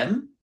about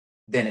them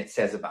than it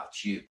says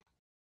about you.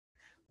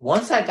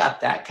 Once I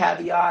got that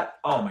caveat,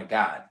 oh my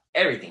God,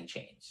 everything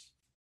changed.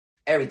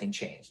 Everything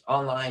changed.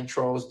 Online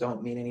trolls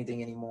don't mean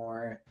anything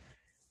anymore.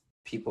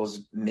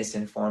 People's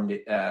misinformed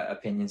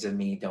opinions of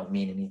me don't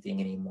mean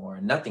anything anymore.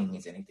 Nothing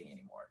means anything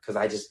anymore because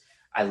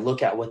I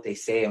look at what they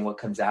say and what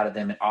comes out of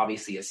them and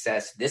obviously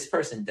assess this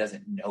person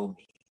doesn't know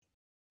me.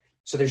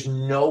 So there's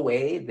no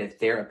way that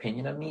their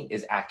opinion of me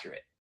is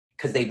accurate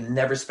because they've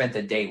never spent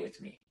a day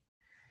with me.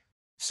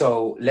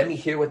 So let me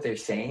hear what they're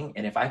saying.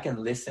 And if I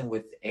can listen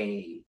with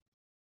a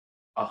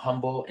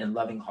humble and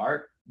loving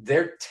heart,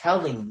 they're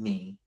telling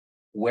me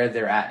where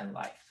they're at in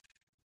life.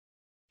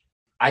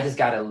 I just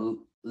got to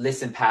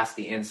listen past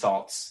the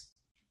insults,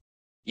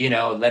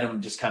 let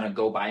them just kind of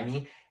go by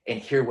me and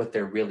hear what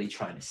they're really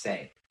trying to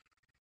say.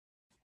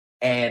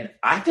 And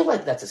I feel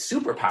like that's a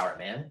superpower,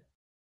 man.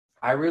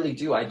 I really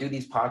do. I do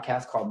these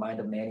podcasts called Mind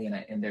of Manny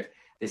and they're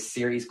this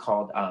series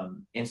called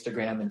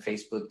Instagram and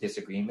Facebook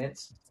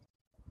Disagreements.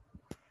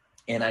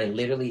 And I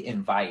literally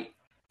invite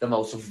the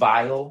most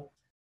vile,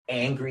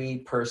 angry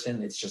person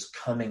that's just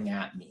coming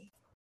at me,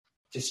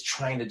 just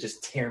trying to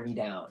just tear me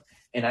down.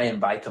 And I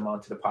invite them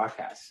onto the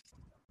podcast.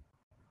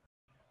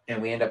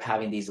 And we end up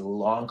having these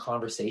long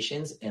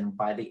conversations. And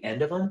by the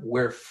end of them,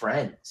 we're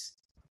friends.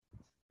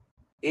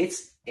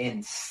 It's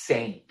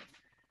insane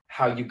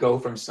how you go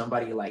from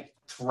somebody like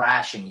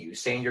thrashing you,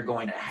 saying you're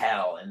going to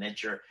hell and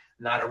that you're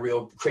not a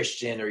real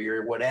Christian or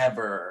you're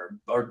whatever,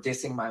 or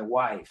dissing my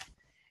wife.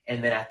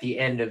 And then at the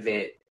end of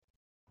it,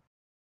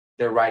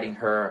 they're writing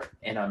her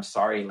an I'm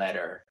sorry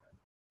letter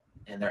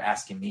and they're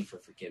asking me for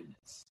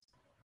forgiveness.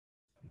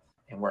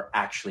 And we're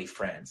actually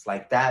friends.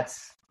 Like to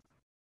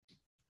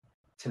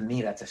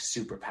me, that's a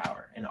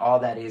superpower. And all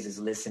that is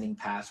listening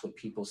past what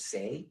people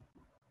say,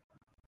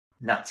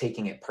 not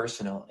taking it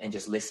personal and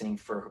just listening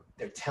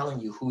they're telling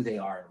you who they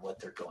are and what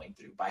they're going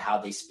through by how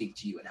they speak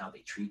to you and how they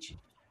treat you.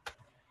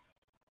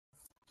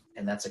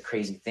 And that's a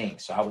crazy thing.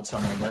 So I would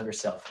tell my younger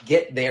self,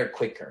 get there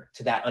quicker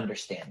to that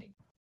understanding.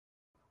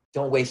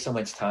 Don't waste so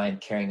much time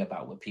caring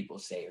about what people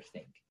say or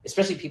think,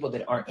 especially people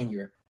that aren't in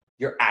your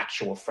your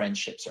actual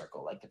friendship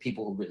circle, like the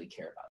people who really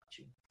care about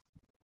you.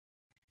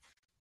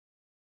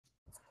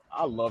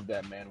 I love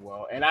that,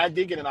 Manuel. And I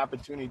did get an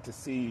opportunity to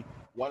see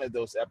one of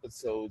those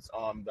episodes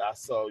that I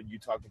saw you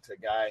talking to a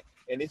guy.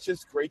 And it's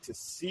just great to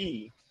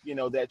see,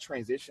 that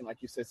transition.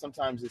 Like you said,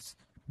 sometimes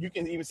you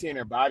can even see in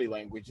their body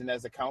language. And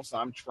as a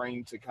counselor, I'm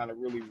trained to kind of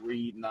really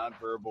read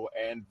nonverbal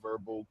and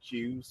verbal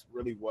cues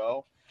really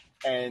well.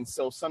 And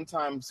so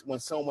sometimes when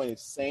someone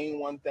is saying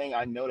one thing,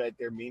 I know that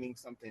they're meaning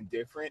something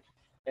different.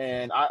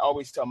 And I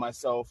always tell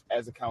myself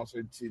as a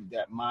counselor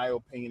that my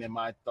opinion and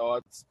my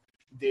thoughts,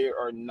 they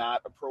are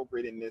not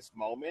appropriate in this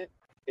moment.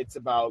 It's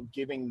about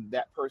giving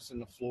that person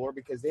the floor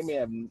because they may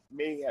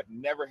have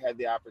never had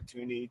the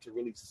opportunity to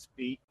really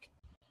speak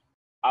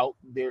out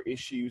their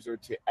issues or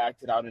to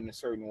act it out in a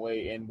certain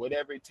way, and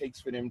whatever it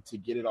takes for them to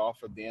get it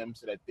off of them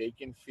so that they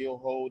can feel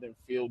whole and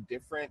feel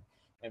different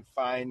and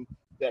find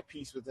that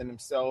peace within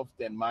themselves,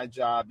 then my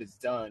job is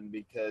done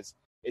because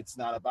it's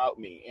not about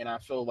me. And I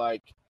feel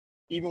like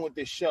even with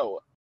this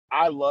show,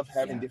 I love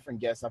having different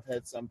guests. I've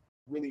had some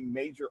really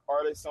major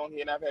artists on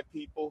here, and I've had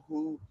people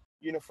who,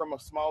 from a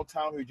small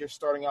town who are just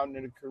starting out in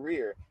their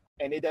career,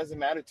 and it doesn't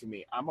matter to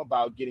me. I'm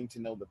about getting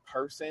to know the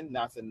person,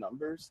 not the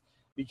numbers,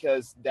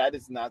 because that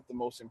is not the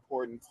most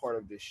important part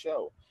of this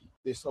show.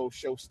 This whole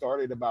show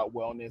started about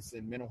wellness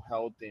and mental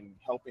health and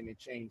helping to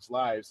change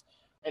lives.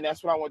 And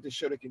that's what I want the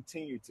show to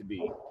continue to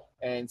be.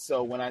 And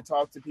so when I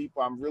talk to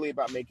people, I'm really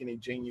about making a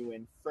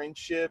genuine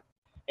friendship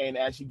and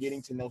actually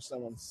getting to know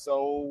someone's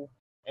soul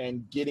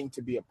and getting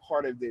to be a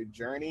part of their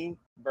journey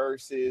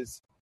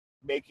versus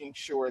making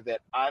sure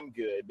that I'm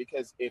good,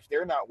 because if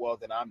they're not well,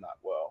 then I'm not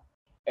well.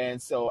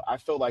 And so I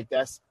feel like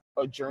that's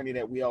a journey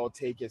that we all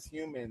take as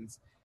humans,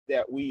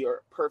 that we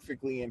are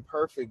perfectly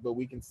imperfect, but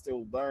we can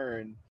still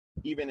learn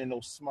even in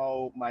those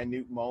small,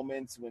 minute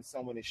moments when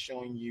someone is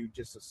showing you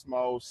just a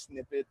small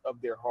snippet of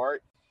their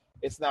heart.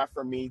 It's not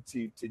for me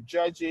to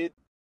judge it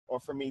or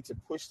for me to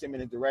push them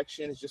in a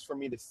direction. It's just for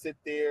me to sit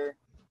there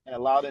and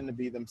allow them to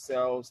be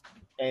themselves.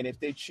 And if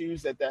they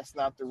choose that that's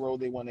not the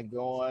road they want to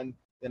go on,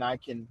 then I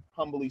can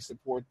humbly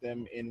support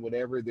them in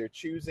whatever they're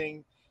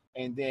choosing.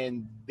 And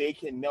then they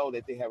can know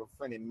that they have a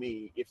friend in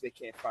me if they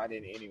can't find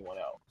it in anyone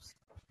else.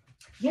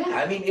 Yeah,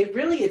 I mean,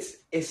 it's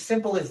as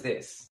simple as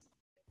this.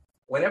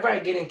 Whenever I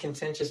get in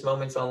contentious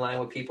moments online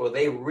with people,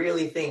 they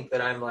really think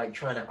that I'm like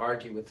trying to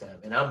argue with them.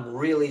 And I'm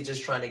really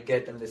just trying to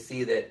get them to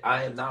see that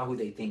I am not who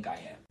they think I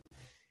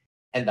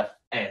am.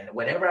 And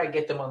whenever I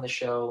get them on the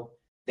show,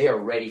 they are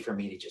ready for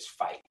me to just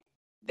fight.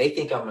 They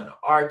think I'm going to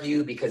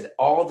argue because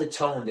all the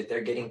tone that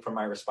they're getting from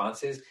my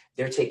responses,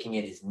 they're taking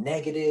it as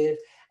negative,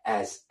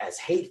 as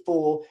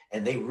hateful,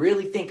 and they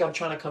really think I'm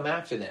trying to come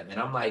after them. And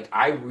I'm like,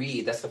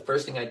 that's the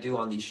first thing I do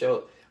on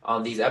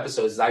these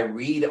episodes is I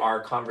read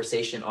our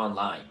conversation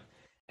online.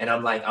 And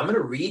I'm like, I'm going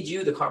to read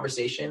you the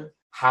conversation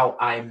how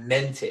I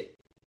meant it.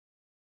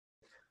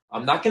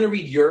 I'm not going to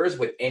read yours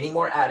with any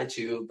more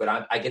attitude, but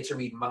I get to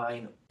read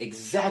mine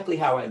exactly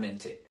how I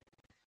meant it.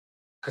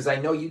 Because I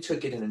know you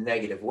took it in a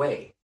negative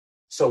way.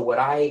 So what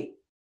I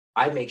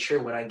make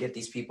sure when I get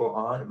these people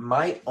on,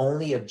 my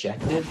only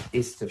objective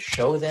is to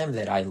show them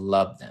that I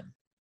love them.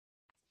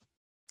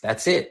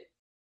 That's it.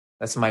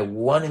 That's my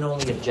one and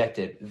only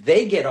objective.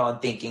 They get on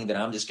thinking that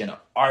I'm just going to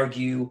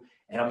argue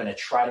and I'm going to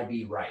try to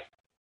be right.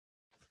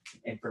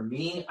 And for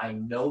me, I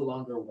no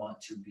longer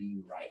want to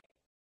be right.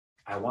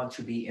 I want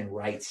to be in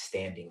right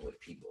standing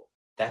with people.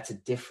 That's a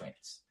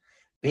difference.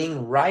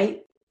 Being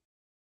right,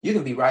 you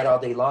can be right all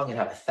day long and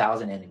have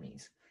 1,000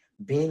 enemies.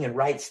 Being in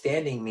right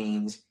standing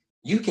means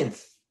you can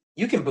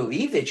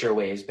believe that your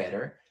way is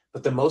better,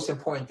 but the most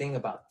important thing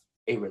about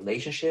a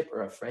relationship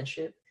or a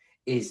friendship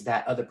is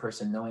that other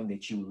person knowing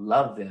that you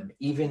love them,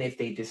 even if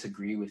they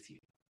disagree with you.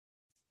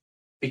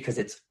 Because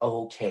it's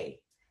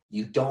okay.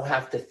 You don't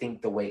have to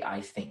think the way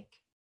I think.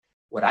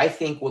 What I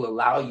think will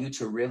allow you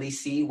to really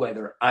see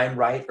whether I'm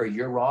right or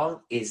you're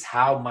wrong is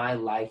how my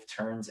life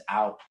turns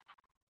out.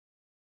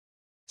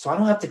 So I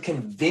don't have to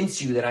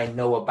convince you that I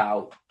know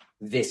about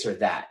this or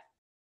that.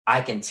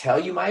 I can tell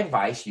you my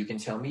advice. You can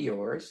tell me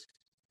yours.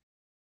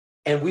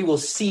 And we will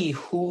see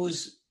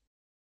whose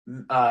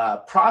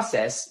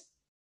process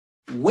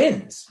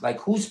wins, like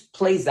whose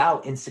plays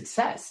out in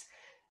success.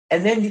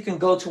 And then you can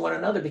go to one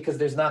another because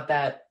there's not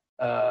that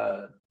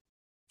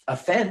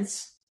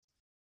offense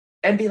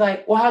and be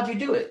like, well, how'd you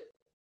do it?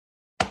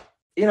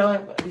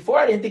 Before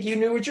I didn't think you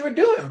knew what you were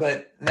doing,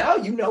 but now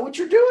you know what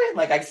you're doing.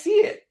 Like I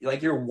see it,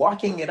 like you're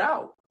walking it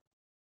out.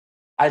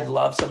 I'd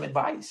love some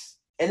advice.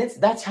 And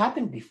that's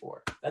happened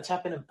before. That's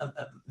happened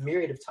a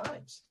myriad of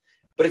times.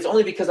 But it's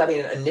only because I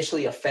didn't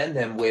initially offend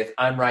them with,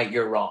 I'm right,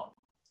 you're wrong.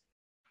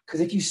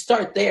 Because if you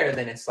start there,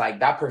 then it's like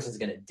that person's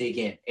going to dig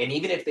in. And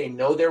even if they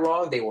know they're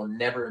wrong, they will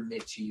never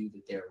admit to you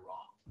that they're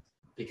wrong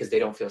because they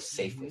don't feel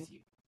safe with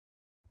you.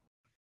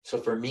 So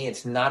for me,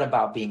 it's not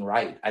about being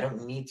right. I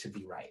don't need to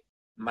be right.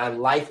 My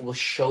life will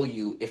show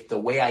you if the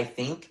way I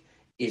think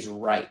is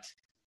right.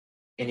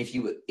 And if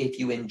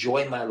you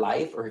enjoy my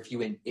life, or if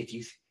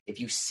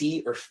you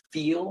see or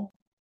feel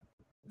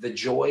the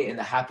joy and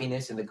the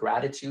happiness and the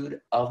gratitude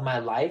of my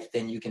life,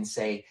 then you can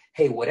say,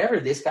 hey, whatever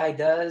this guy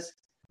does,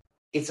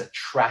 it's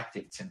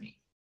attractive to me.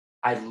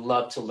 I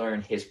love to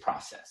learn his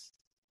process.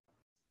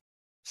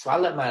 So I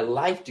let my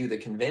life do the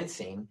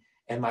convincing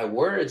and my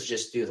words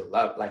just do the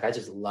love. Like, I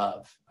just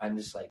love. I'm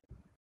just like,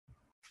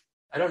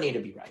 I don't need to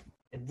be right.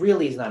 It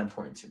really is not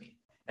important to me.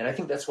 And I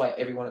think that's why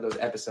every one of those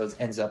episodes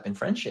ends up in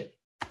friendship.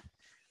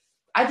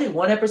 I did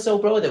one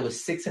episode, bro, that was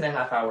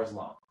 6.5 hours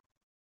long.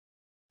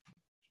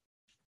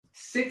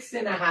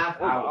 6.5 hours.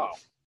 Wow.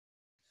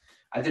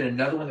 I did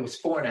another one that was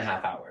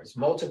 4.5 hours,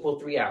 multiple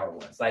 3-hour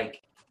ones.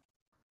 Like,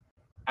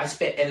 I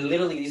spent, and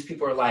literally these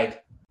people are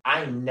like,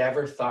 I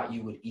never thought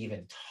you would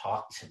even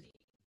talk to me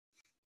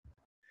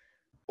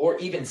or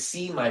even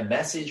see my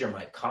message or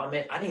my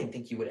comment. I didn't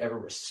think you would ever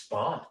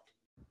respond.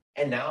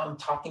 And now I'm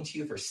talking to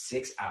you for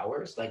 6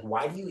 hours. Like,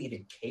 why do you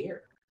even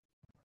care?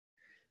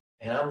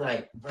 And I'm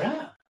like,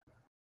 bruh,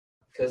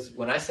 because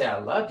when I say I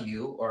love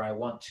you, or I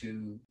want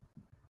to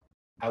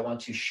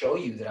show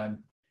you that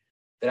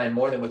I'm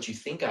more than what you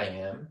think I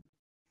am.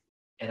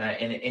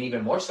 And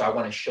even more so, I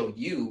want to show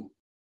you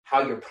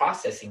how you're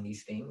processing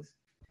these things.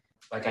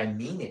 Like, I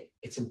mean it.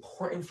 It's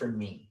important for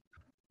me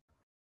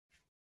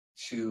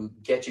to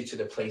get you to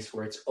the place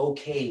where it's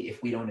okay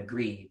if we don't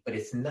agree, but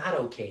it's not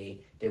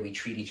okay that we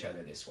treat each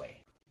other this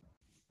way.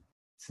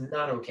 It's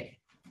not okay.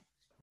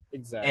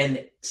 Exactly.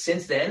 And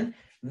since then,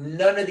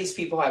 none of these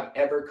people have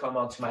ever come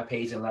onto my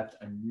page and left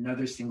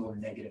another single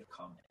negative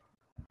comment.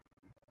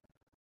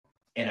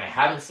 And I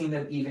haven't seen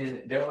them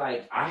even, they're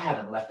like, I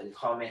haven't left a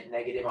comment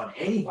negative on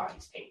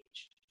anybody's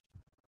page.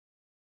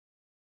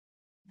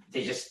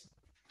 They just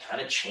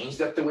kind of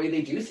changed up the way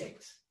they do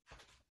things.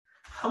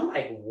 I'm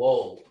like,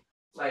 whoa.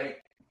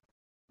 Like,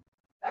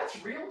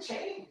 that's real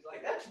change.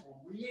 Like, that's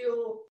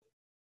real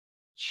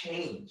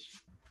change.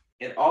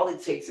 And all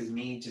it takes is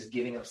me just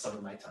giving up some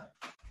of my time.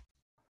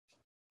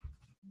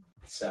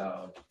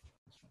 So,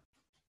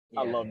 yeah,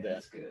 I love that.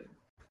 That's good.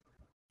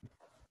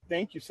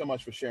 Thank you so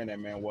much for sharing that,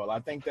 Manuel. I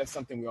think that's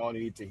something we all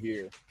need to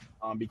hear,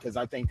 because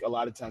I think a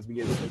lot of times we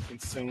get so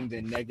consumed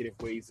in negative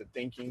ways of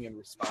thinking and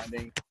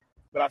responding.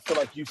 But I feel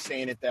like you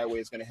saying it that way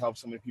is going to help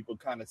so many people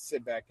kind of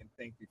sit back and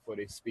think before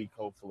they speak,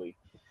 hopefully.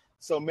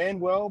 So,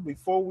 Manuel,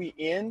 before we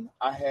end,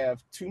 I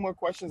have 2 more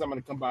questions. I'm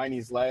going to combine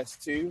these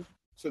last 2.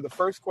 So the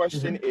first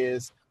question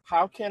is,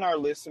 how can our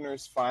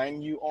listeners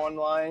find you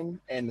online?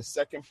 And the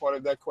second part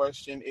of that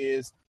question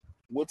is,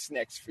 what's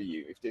next for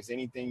you? If there's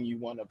anything you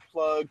want to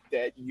plug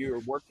that you're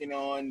working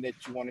on that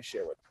you want to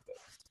share with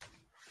us.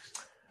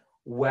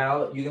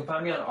 Well, you can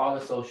find me on all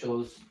the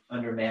socials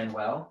under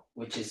Manuel,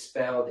 which is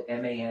spelled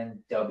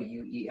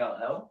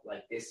Manwell,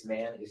 like this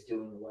man is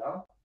doing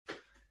well.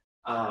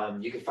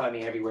 You can find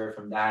me everywhere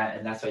from that,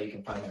 and that's how you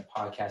can find my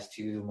podcast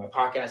too. My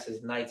podcast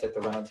is Nights at the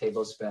Round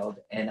Table, spelled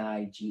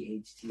Nights.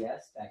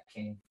 That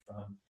came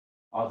from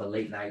all the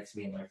late nights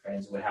me and my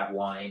friends would have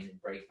wine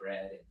and break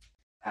bread and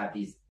have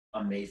these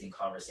amazing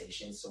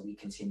conversations. So we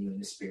continue in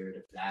the spirit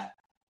of that.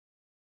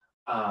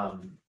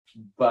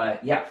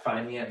 But yeah,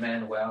 find me at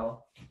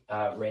Manuel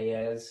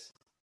Reyes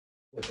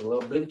with a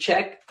little blue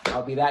check.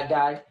 I'll be that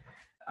guy.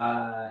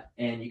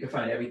 And you can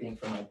find everything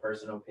from my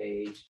personal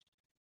page.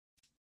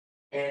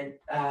 And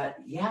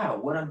yeah,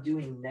 what I'm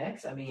doing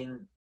next, I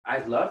mean,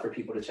 I'd love for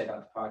people to check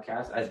out the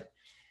podcast.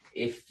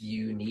 If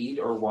you need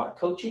or want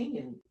coaching,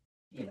 and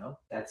you know,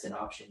 that's an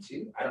option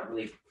too. I don't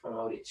really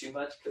promote it too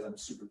much because I'm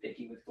super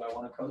picky with who I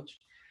want to coach.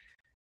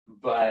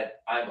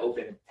 But I'm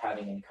open to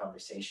having any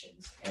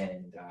conversations.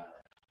 And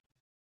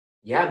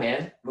yeah,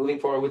 man, moving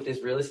forward with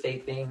this real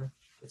estate thing,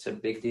 it's a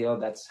big deal.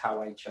 That's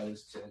how I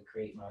chose to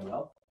create my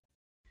wealth,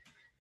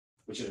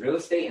 which is real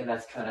estate. And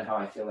that's kind of how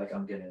I feel like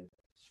I'm going to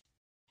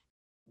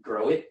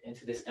grow it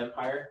into this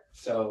empire.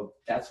 So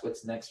that's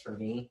what's next for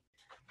me.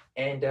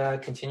 And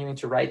continuing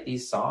to write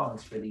these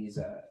songs for these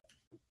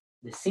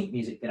the sync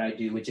music that I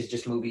do, which is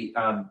just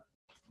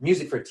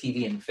music for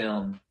TV and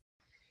film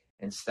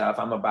and stuff.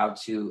 I'm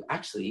about to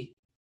actually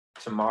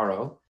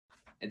tomorrow,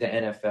 the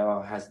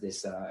NFL has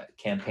this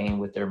campaign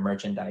with their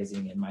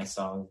merchandising and my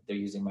song. They're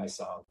using my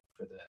song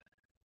for the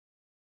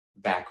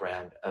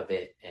background of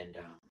it. And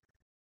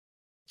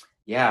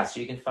yeah, so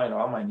you can find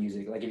all my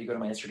music. Like if you go to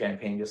my Instagram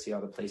page, you'll see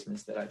all the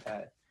placements that I've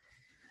had.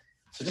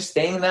 So just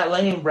staying in that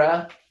lane,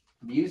 bruh.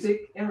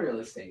 Music and real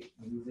estate.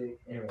 Music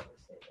and real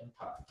estate and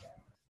podcast.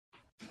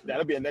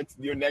 That'll be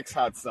your next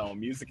hot song,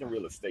 music and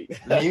real estate.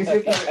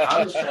 Music and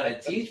I'm just trying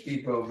to teach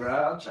people,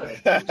 bro. I'm trying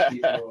to teach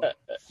people.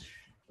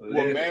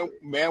 Well,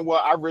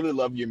 Manuel, I really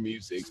love your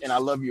music and I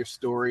love your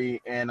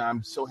story, and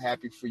I'm so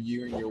happy for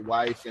you and your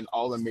wife and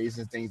all the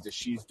amazing things that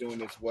she's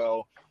doing as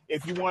well.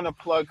 If you want to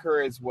plug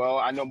her as well,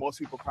 I know most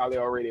people probably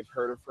already have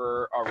heard of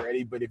her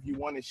already, but if you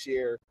want to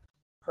share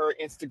her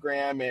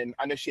Instagram, and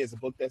I know she has a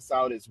book that's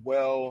out as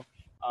well.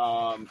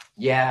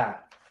 Yeah,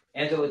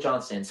 Angela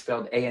Johnson,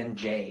 spelled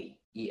Anjelah.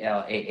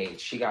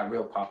 She got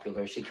real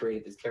popular. She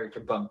created this character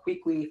Bum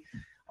Quickly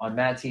on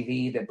Mad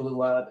TV that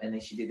blew up, and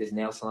then she did this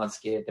nail salon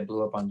skit that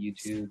blew up on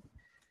YouTube.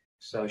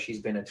 So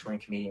she's been a touring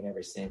comedian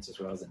ever since, as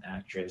well as an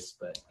actress.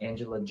 But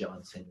Angela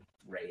Johnson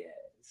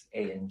Reyes. is.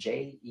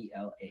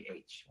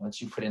 ANJELAH.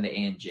 Once you put in the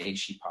A and J,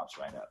 she pops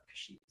right up.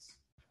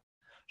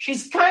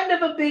 She's kind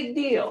of a big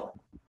deal.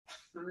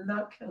 I'm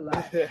not gonna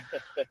lie.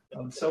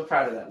 I'm so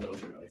proud of that little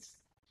girl. It's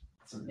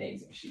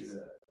amazing.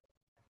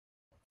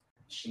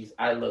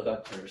 I look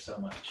up to her so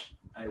much.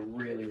 I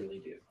really, really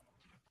do.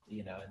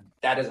 You know, and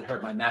that doesn't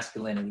hurt my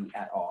masculinity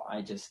at all.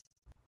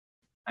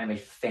 I'm a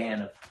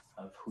fan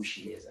of who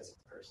she is as a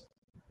person.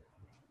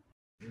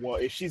 Well,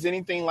 if she's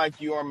anything like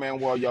you or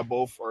Manuel, y'all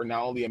both are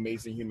not only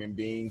amazing human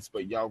beings,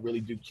 but y'all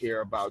really do care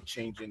about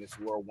changing this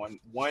world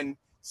one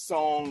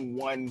song,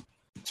 one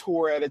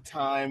tour at a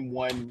time,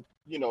 one,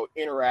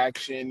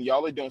 interaction.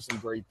 Y'all are doing some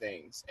great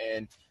things.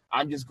 And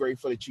I'm just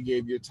grateful that you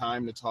gave your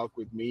time to talk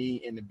with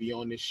me and to be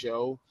on this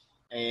show.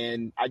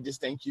 And I just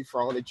thank you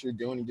for all that you're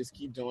doing, and just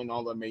keep doing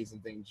all the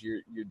amazing things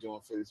you're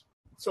doing for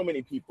so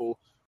many people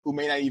who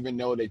may not even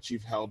know that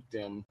you've helped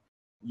them.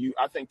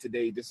 I think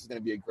today this is going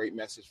to be a great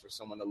message for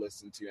someone to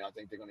listen to, and I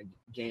think they're going to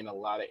gain a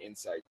lot of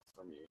insight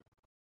from you.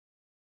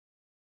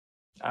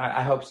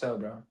 I hope so,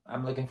 bro.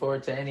 I'm looking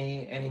forward to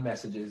any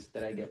messages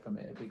that I get from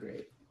it. It'd be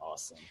great.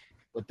 Awesome.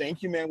 Well,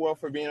 thank you, Manuel,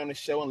 for being on the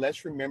show, and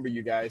let's remember,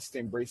 you guys, to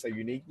embrace our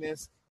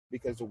uniqueness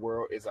because the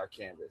world is our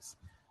canvas.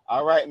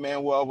 All right,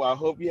 Manuel. Well, I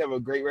hope you have a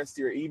great rest of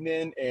your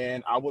evening,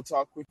 and I will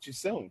talk with you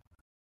soon.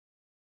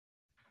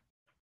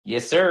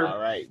 Yes, sir. All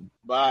right.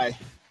 Bye.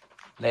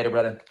 Later,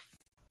 brother.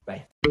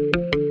 Bye.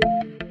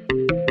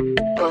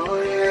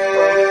 Oh,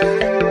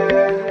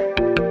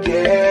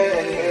 yeah.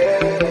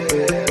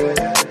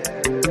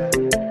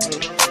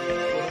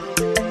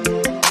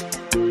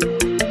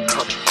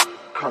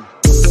 Come.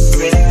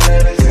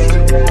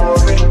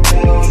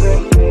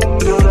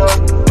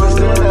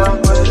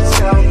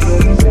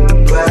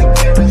 Black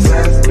canvas,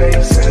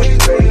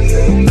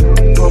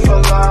 both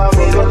alive,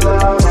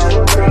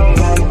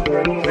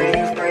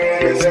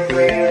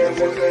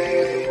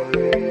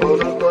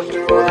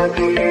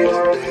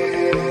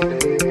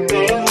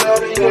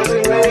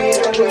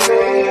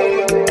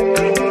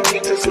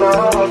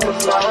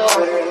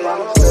 Fly.